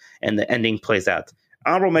moment and the ending plays out.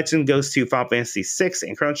 Honorable mention goes to Final Fantasy VI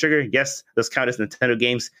and Chrono Trigger. Yes, those count as Nintendo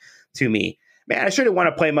games to me. Man, I should have want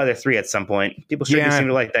to play Mother 3 at some point. People seem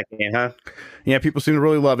to like that game, huh? Yeah, people seem to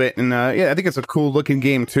really love it. And I think it's a cool looking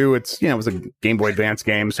game too. It's, it was a Game Boy Advance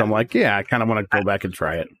game. So I'm like, I kind of want to go back and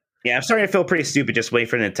try it. Yeah, I'm starting to feel pretty stupid just waiting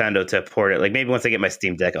for Nintendo to port it. Like maybe once I get my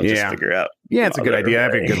Steam Deck, I'll just figure out. Yeah, it's a good idea.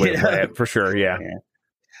 That'd be a good way to play it for sure. Yeah.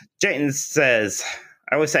 Jayton says,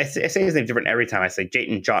 I say his name different every time I say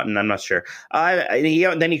Jayton Jotton. I'm not sure.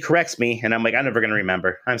 Then he corrects me, and I'm like, I'm never going to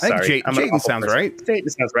remember. I'm sorry. Jayton sounds right. Jayton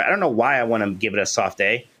sounds right. I don't know why I want to give it a soft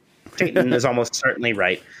A. Jayton is almost certainly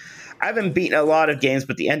right. I haven't beaten a lot of games,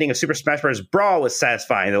 but the ending of Super Smash Bros. Brawl was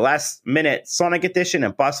satisfying. The last minute Sonic Edition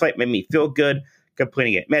and boss fight made me feel good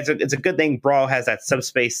completing it. Man, it's a good thing Brawl has that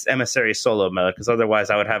Subspace Emissary solo mode, because otherwise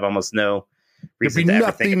I would have almost no reason to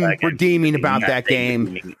ever think about it. There'd be nothing redeeming about that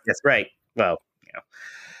game. That's right. Well,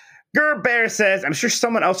 Gerbear says, I'm sure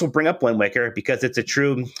someone else will bring up Wind Waker because it's a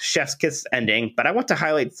true chef's kiss ending, but I want to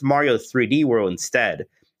highlight Mario 3D World instead.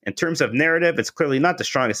 In terms of narrative, it's clearly not the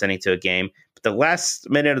strongest ending to a game, but The last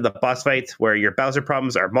minute of the boss fight where your Bowser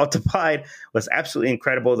problems are multiplied was absolutely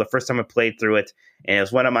incredible the first time I played through it, and it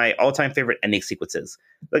was one of my all-time favorite ending sequences.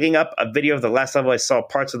 Looking up a video of the last level, I saw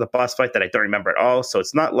parts of the boss fight that I don't remember at all, so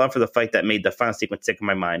it's not love for the fight that made the final sequence stick in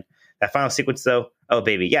my mind. That final sequence, though, oh,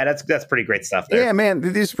 baby. Yeah, that's pretty great stuff there. Yeah, man,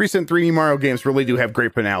 these recent 3D Mario games really do have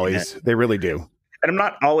great finales. Yeah. They really do. And I'm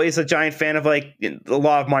not always a giant fan of, like, a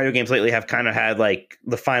lot of Mario games lately have kind of had, like,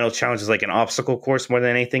 the final challenge is like an obstacle course more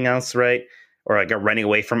than anything else, right? Or like a running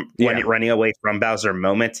away from Bowser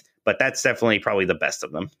moment. But that's definitely probably the best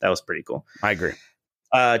of them. That was pretty cool. I agree.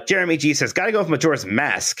 Jeremy G says, gotta go with Majora's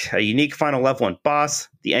Mask, a unique final level and boss,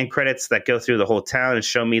 the end credits that go through the whole town and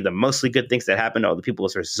show me the mostly good things that happen to all the people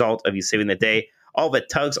as a result of you saving the day. All of it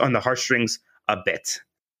tugs on the heartstrings a bit.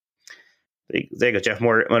 There you go, Jeff.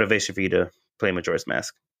 More motivation for you to play Majora's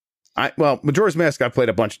Mask. Majora's Mask I've played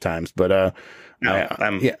a bunch of times, but I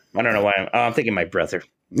don't know why I'm thinking my brother.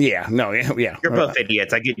 Yeah. You're both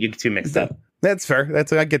idiots. I get you two mixed up. That's fair.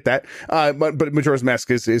 I get that. But Majora's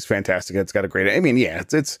Mask is fantastic. It's got a great. I mean, yeah,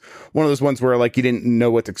 it's one of those ones where like you didn't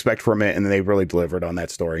know what to expect from it, and they really delivered on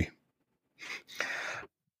that story.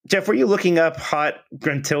 Jeff, were you looking up Hot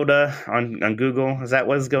Gruntilda on Google? Is that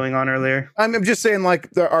what was going on earlier? I'm just saying,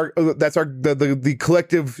 like the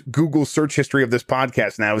collective Google search history of this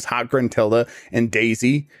podcast now is Hot Gruntilda and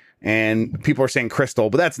Daisy. And people are saying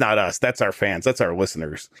Crystal, but that's not us. That's our fans. That's our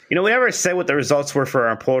listeners. You know, we never said what the results were for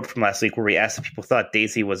our poll from last week, where we asked if people thought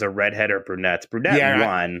Daisy was a redhead or brunette. Brunette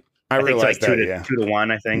won. I realized think like that,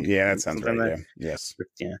 2-1, I think. Yeah, that sounds right. Yeah. Yes.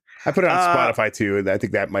 Yeah. I put it on Spotify too, and I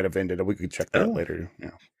think that might have ended. We could check that out later.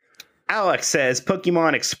 Yeah. Alex says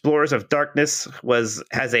Pokemon Explorers of Darkness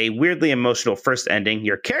has a weirdly emotional first ending.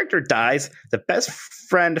 Your character dies. The best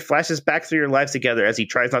friend flashes back through your lives together as he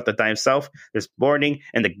tries not to die himself. There's mourning,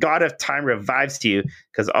 and the god of time revives you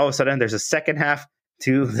because all of a sudden there's a second half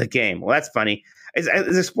to the game. Well, that's funny. Is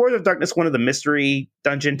Explorers of Darkness one of the mystery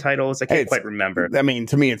dungeon titles? I can't quite remember. I mean,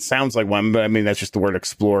 to me, it sounds like one, but I mean, that's just the word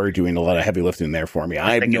explorer doing a lot of heavy lifting there for me.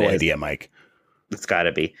 I have no idea, Mike. It's got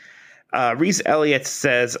to be. Reese Elliott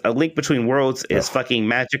says A Link Between Worlds is fucking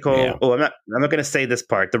magical. Yeah. Oh, I'm not going to say this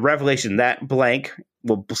part. The revelation that blank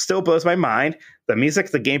will still blows my mind. The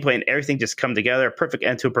music, the gameplay, and everything just come together. A perfect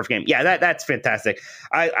end to a perfect game. Yeah, that's fantastic.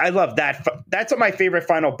 I love that. That's my favorite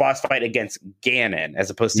final boss fight against Ganon, as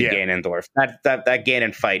opposed to Ganondorf. That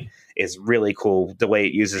Ganon fight is really cool. The way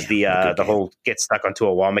it uses the whole get stuck onto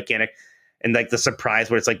a wall mechanic, and like the surprise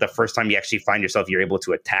where it's like the first time you actually find yourself, you're able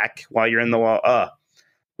to attack while you're in the wall.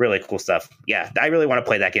 Really cool stuff. Yeah, I really want to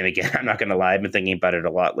play that game again. I'm not going to lie. I've been thinking about it a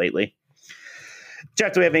lot lately.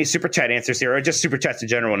 Jeff, do we have any super chat answers here, or just super chats in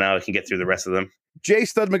general now? We can get through the rest of them. J.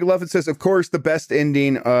 Stud McLuffin says, of course, the best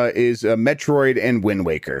ending is Metroid and Wind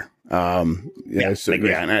Waker. I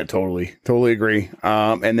totally agree.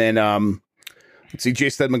 And then let's see, J.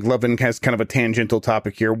 Stud McLuffin has kind of a tangential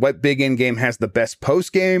topic here. What big end game has the best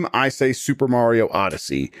post game? I say Super Mario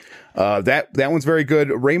Odyssey. That one's very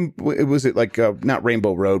good. Was it like not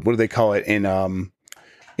Rainbow Road? What do they call it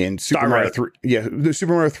in Super Mario 3? Yeah, the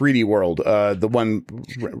Super Mario 3D World. The one.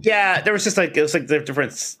 Yeah, there was just like it was like the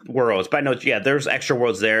different worlds, but I know there's extra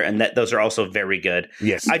worlds there, and those are also very good.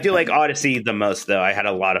 Yes, I do like Odyssey the most, though. I had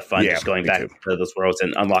a lot of fun just going back to those worlds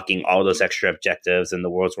and unlocking all those extra objectives, and the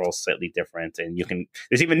worlds were all slightly different. And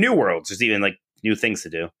there's even new worlds. There's even like new things to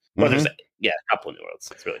do. Well, there's a couple of new worlds.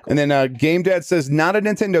 It's really cool. And then Game Dad says, not a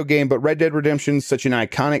Nintendo game, but Red Dead Redemption is such an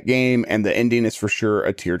iconic game, and the ending is for sure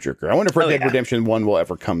a tearjerker. I wonder if Red Dead Redemption 1 will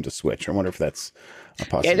ever come to Switch. I wonder if that's a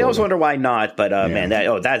possibility. Yeah, I always wonder why not, but man,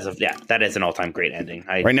 that is an all-time great ending.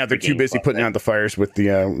 Right now, they're too busy putting out the fires with the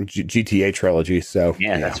GTA trilogy. So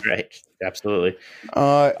that's right. Absolutely. We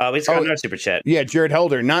just got another super chat. Yeah, Jared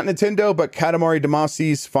Helder, not Nintendo, but Katamari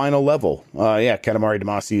Damacy's final level. Katamari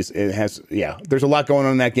Damacy's, it has, there's a lot going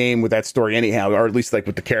on in that game with that story anyhow, or at least like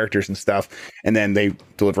with the characters and stuff. And then they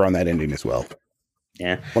deliver on that ending as well.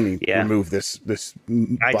 Yeah. Let me remove this.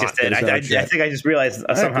 I just did. I think I just realized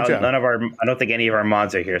somehow I don't think any of our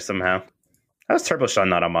mods are here somehow. How's Turbo Sean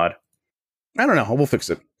not a mod? I don't know. We'll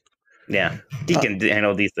fix it. Yeah, he can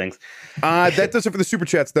handle these things. That does it for the super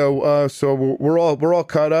chats, though. So we're all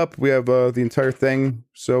caught up. We have the entire thing.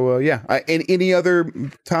 So any other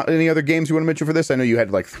games you want to mention for this? I know you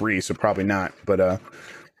had like 3, so probably not. But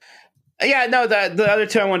the other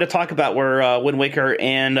 2 I wanted to talk about were Wind Waker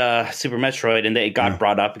and Super Metroid, and they got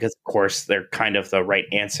brought up because, of course, they're kind of the right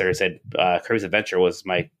answers. And Kirby's Adventure was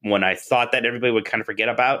my one I thought that everybody would kind of forget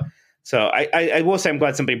about. So I will say I'm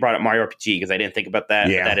glad somebody brought up Mario RPG because I didn't think about that.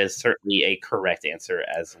 Yeah. That is certainly a correct answer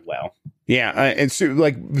as well. Yeah, and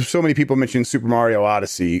so many people mentioned Super Mario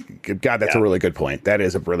Odyssey. God, that's a really good point. That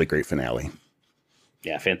is a really great finale.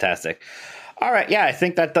 Yeah, fantastic. All right, yeah, I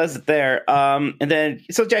think that does it there. And then,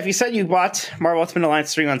 so Jeff, you said you bought Marvel Ultimate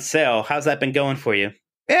Alliance 3 on sale. How's that been going for you?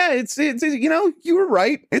 Yeah, it's you were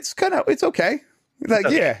right. It's okay. Like,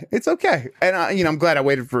 okay. Yeah, it's okay. And I'm glad I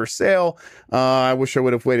waited for a sale. I wish I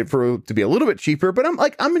would have waited for it to be a little bit cheaper, but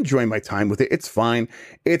I'm enjoying my time with it. It's fine.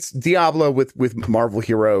 It's Diablo with Marvel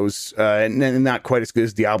heroes, and not quite as good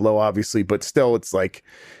as Diablo, obviously, but still, it's like,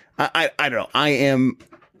 I don't know.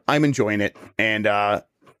 I'm enjoying it, and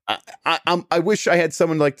I wish I had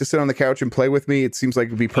someone like to sit on the couch and play with me. It seems like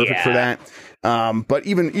it'd be perfect for that. But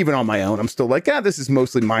even on my own, I'm still like, this is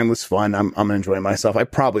mostly mindless fun. I'm enjoying myself. I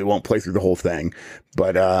probably won't play through the whole thing,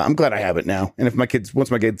 but I'm glad I have it now. And if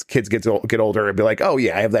once my kids get older, I'd be like, oh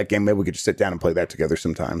yeah, I have that game. Maybe we could just sit down and play that together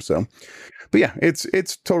sometime. So, but yeah,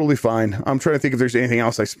 it's totally fine. I'm trying to think if there's anything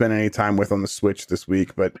else I spent any time with on the Switch this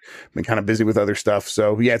week, but I've been kind of busy with other stuff.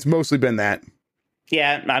 So yeah, it's mostly been that.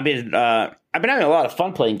 Yeah, I've been having a lot of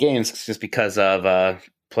fun playing games just because of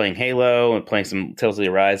playing Halo and playing some Tales of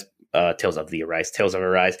Arise. But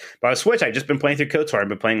on Switch, I've just been playing through KOTOR. I've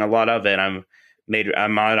been playing a lot of it. I'm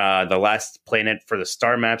on the last planet for the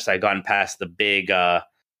star maps. I've gotten past the big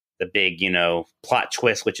plot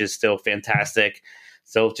twist, which is still fantastic.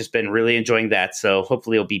 So just been really enjoying that. So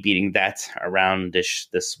hopefully I'll be beating that around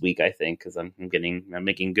this week, I think, because I'm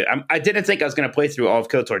making good. I didn't think I was going to play through all of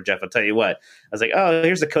KOTOR, Jeff. I'll tell you what. I was like, oh,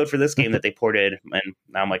 here's the code for this game that they ported. And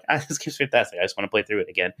now I'm like, this game's fantastic. I just want to play through it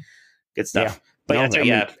again. Good stuff. Yeah. But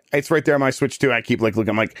it's right there on my Switch too. I keep looking.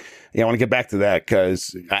 I'm like, I want to get back to that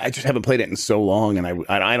because I just haven't played it in so long, and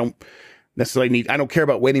I don't necessarily I don't care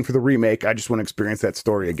about waiting for the remake. I just want to experience that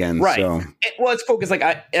story again. Right. So. It's focused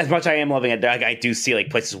as much as I am loving it, I do see like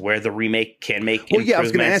places where the remake can make. Well, yeah, I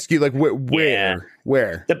was going to ask you like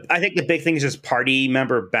where. I think the big thing is just party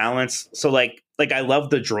member balance. So like I love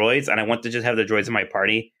the droids, and I want to just have the droids in my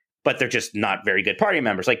party, but they're just not very good party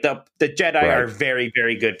members. Like the Jedi are very,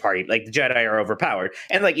 very good party. Like the Jedi are overpowered,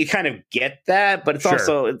 and like you kind of get that, but it's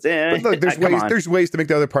also but look, there's ways to make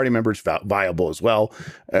the other party members viable as well.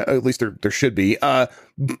 At least there should be.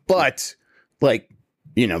 But like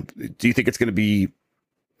do you think it's going to be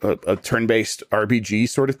a turn-based RPG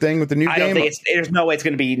sort of thing with the new game? I don't think there's no way it's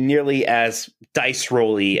going to be nearly as dice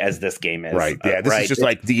rolly as this game is. Right. Yeah. This is just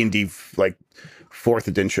like D&D like. 4th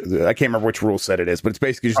edition. I can't remember which rule set it is, but it's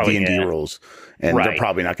basically just D&D rules, and they're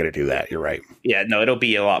probably not going to do that. You're right. Yeah, no, it'll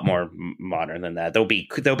be a lot more modern than that. There'll be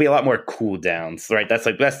a lot more cooldowns, right? That's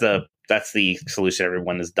the solution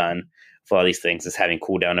everyone has done for all these things, is having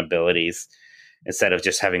cooldown abilities instead of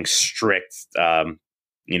just having strict,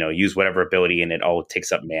 use whatever ability and it all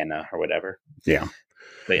takes up mana or whatever. Yeah.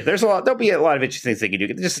 But yeah, there'll be a lot of interesting things they can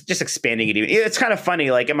do. Just expanding it. It's kind of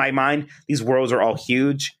funny. Like in my mind, these worlds are all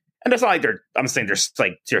huge. And it's not like I'm saying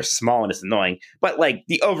they're small and it's annoying, but like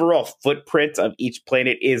the overall footprint of each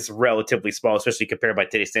planet is relatively small, especially compared by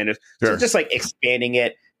today's standards. Sure. So just like expanding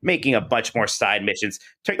it, making a bunch more side missions,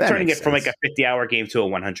 turning it from like a 50-hour game to a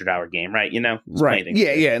 100-hour game, right? Right.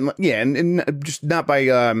 Yeah. And just not by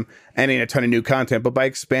adding a ton of new content, but by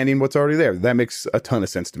expanding what's already there. That makes a ton of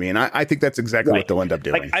sense to me. And I think that's exactly what they'll end up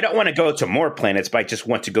doing. Like, I don't want to go to more planets, but I just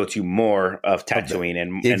want to go to more of Tatooine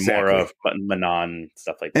and more of Manon,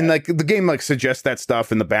 stuff like that. And like the game like suggests that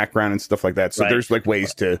stuff in the background and stuff like that. So there's like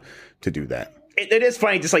ways to do that. It is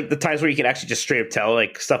funny, just like the times where you can actually just straight up tell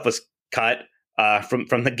like stuff was cut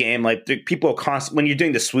from the game. Like people when you're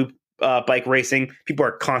doing the swoop bike racing, people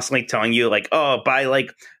are constantly telling you like, oh, buy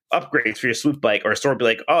like upgrades for your swoop bike, or a store will be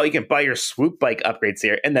like, oh, you can buy your swoop bike upgrades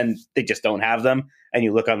here, and then they just don't have them, and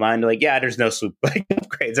you look online, they're like, yeah, there's no swoop bike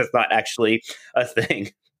upgrades. That's not actually a thing.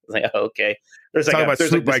 It's like, oh, okay. Talking about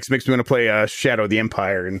swoop bikes makes me want to play Shadow of the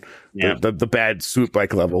Empire and the bad swoop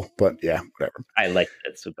bike level, but yeah, whatever. I like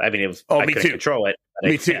that swoop. I mean, it was. I couldn't control it.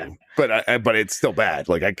 Me too. Yeah. But it's still bad.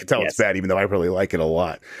 Like I can tell it's bad, even though I really like it a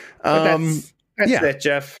lot. That's it,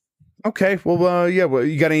 Jeff. Okay. Well, Well,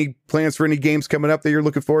 you got any plans for any games coming up that you're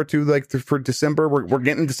looking forward to, like for December? We're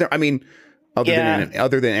getting December. I mean, other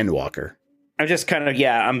than Endwalker. I'm just kind of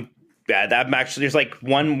I'm bad. I'm actually there's like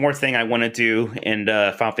one more thing I want to do in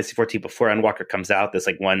Final Fantasy 14 before Endwalker comes out. There's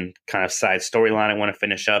like one kind of side storyline I want to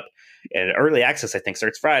finish up. And early access, I think,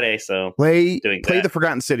 starts Friday. So play the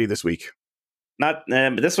Forgotten City this week. Not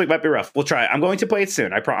this week might be rough. We'll try. I'm going to play it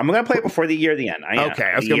soon. I'm going to play it before the year the end. Okay,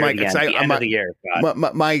 I was going to say end of the year.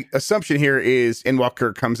 My assumption here is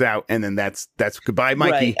Endwalker comes out, and then that's goodbye,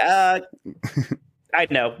 Mikey. Right. I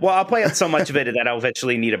know. Well, I'll play it so much of it that I'll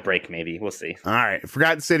eventually need a break. Maybe we'll see. All right,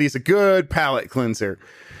 Forgotten City is a good palate cleanser.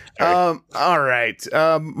 All right,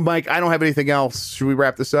 Mike. I don't have anything else. Should we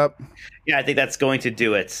wrap this up? Yeah, I think that's going to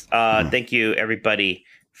do it. Thank you, everybody,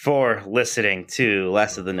 for listening to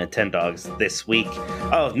Last of the Nintendogs this week.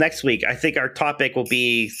 Oh, next week, I think our topic will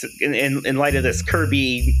be, in light of this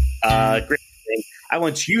Kirby Grammy thing, I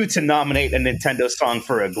want you to nominate a Nintendo song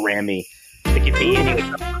for a Grammy. It can be anything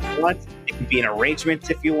you want. It can be an arrangement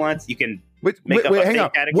if you want. You can make up a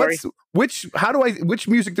fake category. Which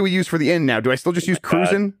music do we use for the end now? Do I still just use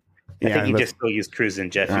Cruisin'? I think you just still use Cruisin',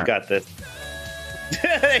 Jeff. You got this.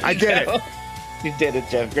 I did it. You did it,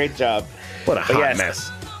 Jeff. Great job. What a hot mess.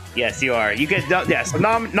 Yes, you are. You get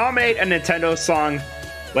nominate a Nintendo song,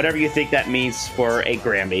 whatever you think that means, for a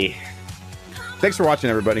Grammy. Thanks for watching,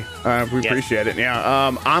 everybody. We appreciate it.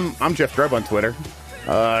 Yeah, I'm Jeff Dreb on Twitter.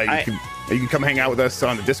 You can come hang out with us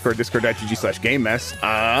on the Discord, discord.gg/GameMess.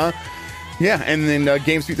 Yeah, and then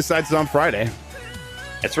GameSpeak Decides is on Friday.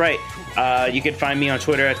 That's right. You can find me on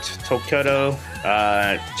Twitter at Tokoto.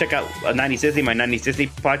 Check out 90s Disney, my 90s Disney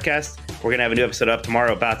podcast. We're going to have a new episode up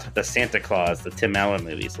tomorrow about the Santa Claus, the Tim Allen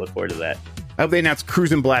movies. Look forward to that. I hope they announced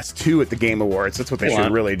Cruisin' Blast 2 at the Game Awards. That's what they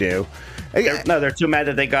should really do. They're too mad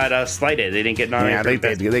that they got slighted. They didn't get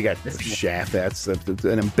nominated. Yeah, they got shaft. That's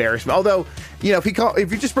an embarrassment. Although, if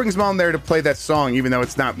he just brings them on there to play that song, even though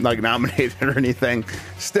it's not like nominated or anything,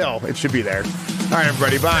 still, it should be there. All right,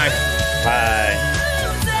 everybody. Bye. Bye.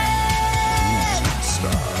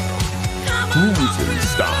 Cruising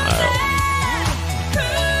style.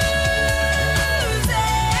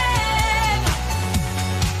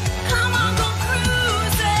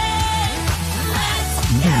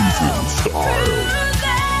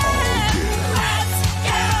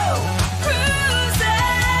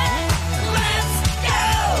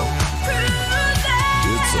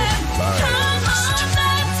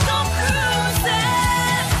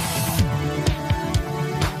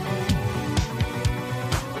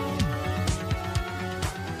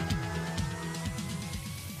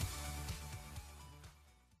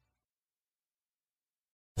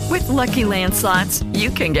 With Lucky Land Slots,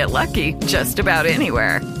 you can get lucky just about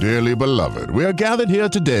anywhere. Dearly beloved, we are gathered here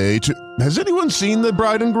today to... Has anyone seen the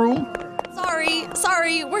bride and groom?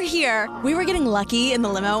 Sorry, we're here. We were getting lucky in the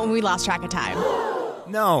limo and we lost track of time.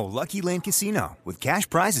 No, Lucky Land Casino, with cash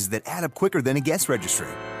prizes that add up quicker than a guest registry.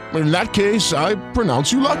 In that case, I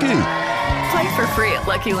pronounce you lucky. Play for free at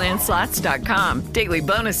LuckyLandSlots.com. Daily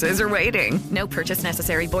bonuses are waiting. No purchase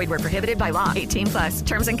necessary. Void where prohibited by law. 18+.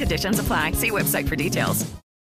 Terms and conditions apply. See website for details.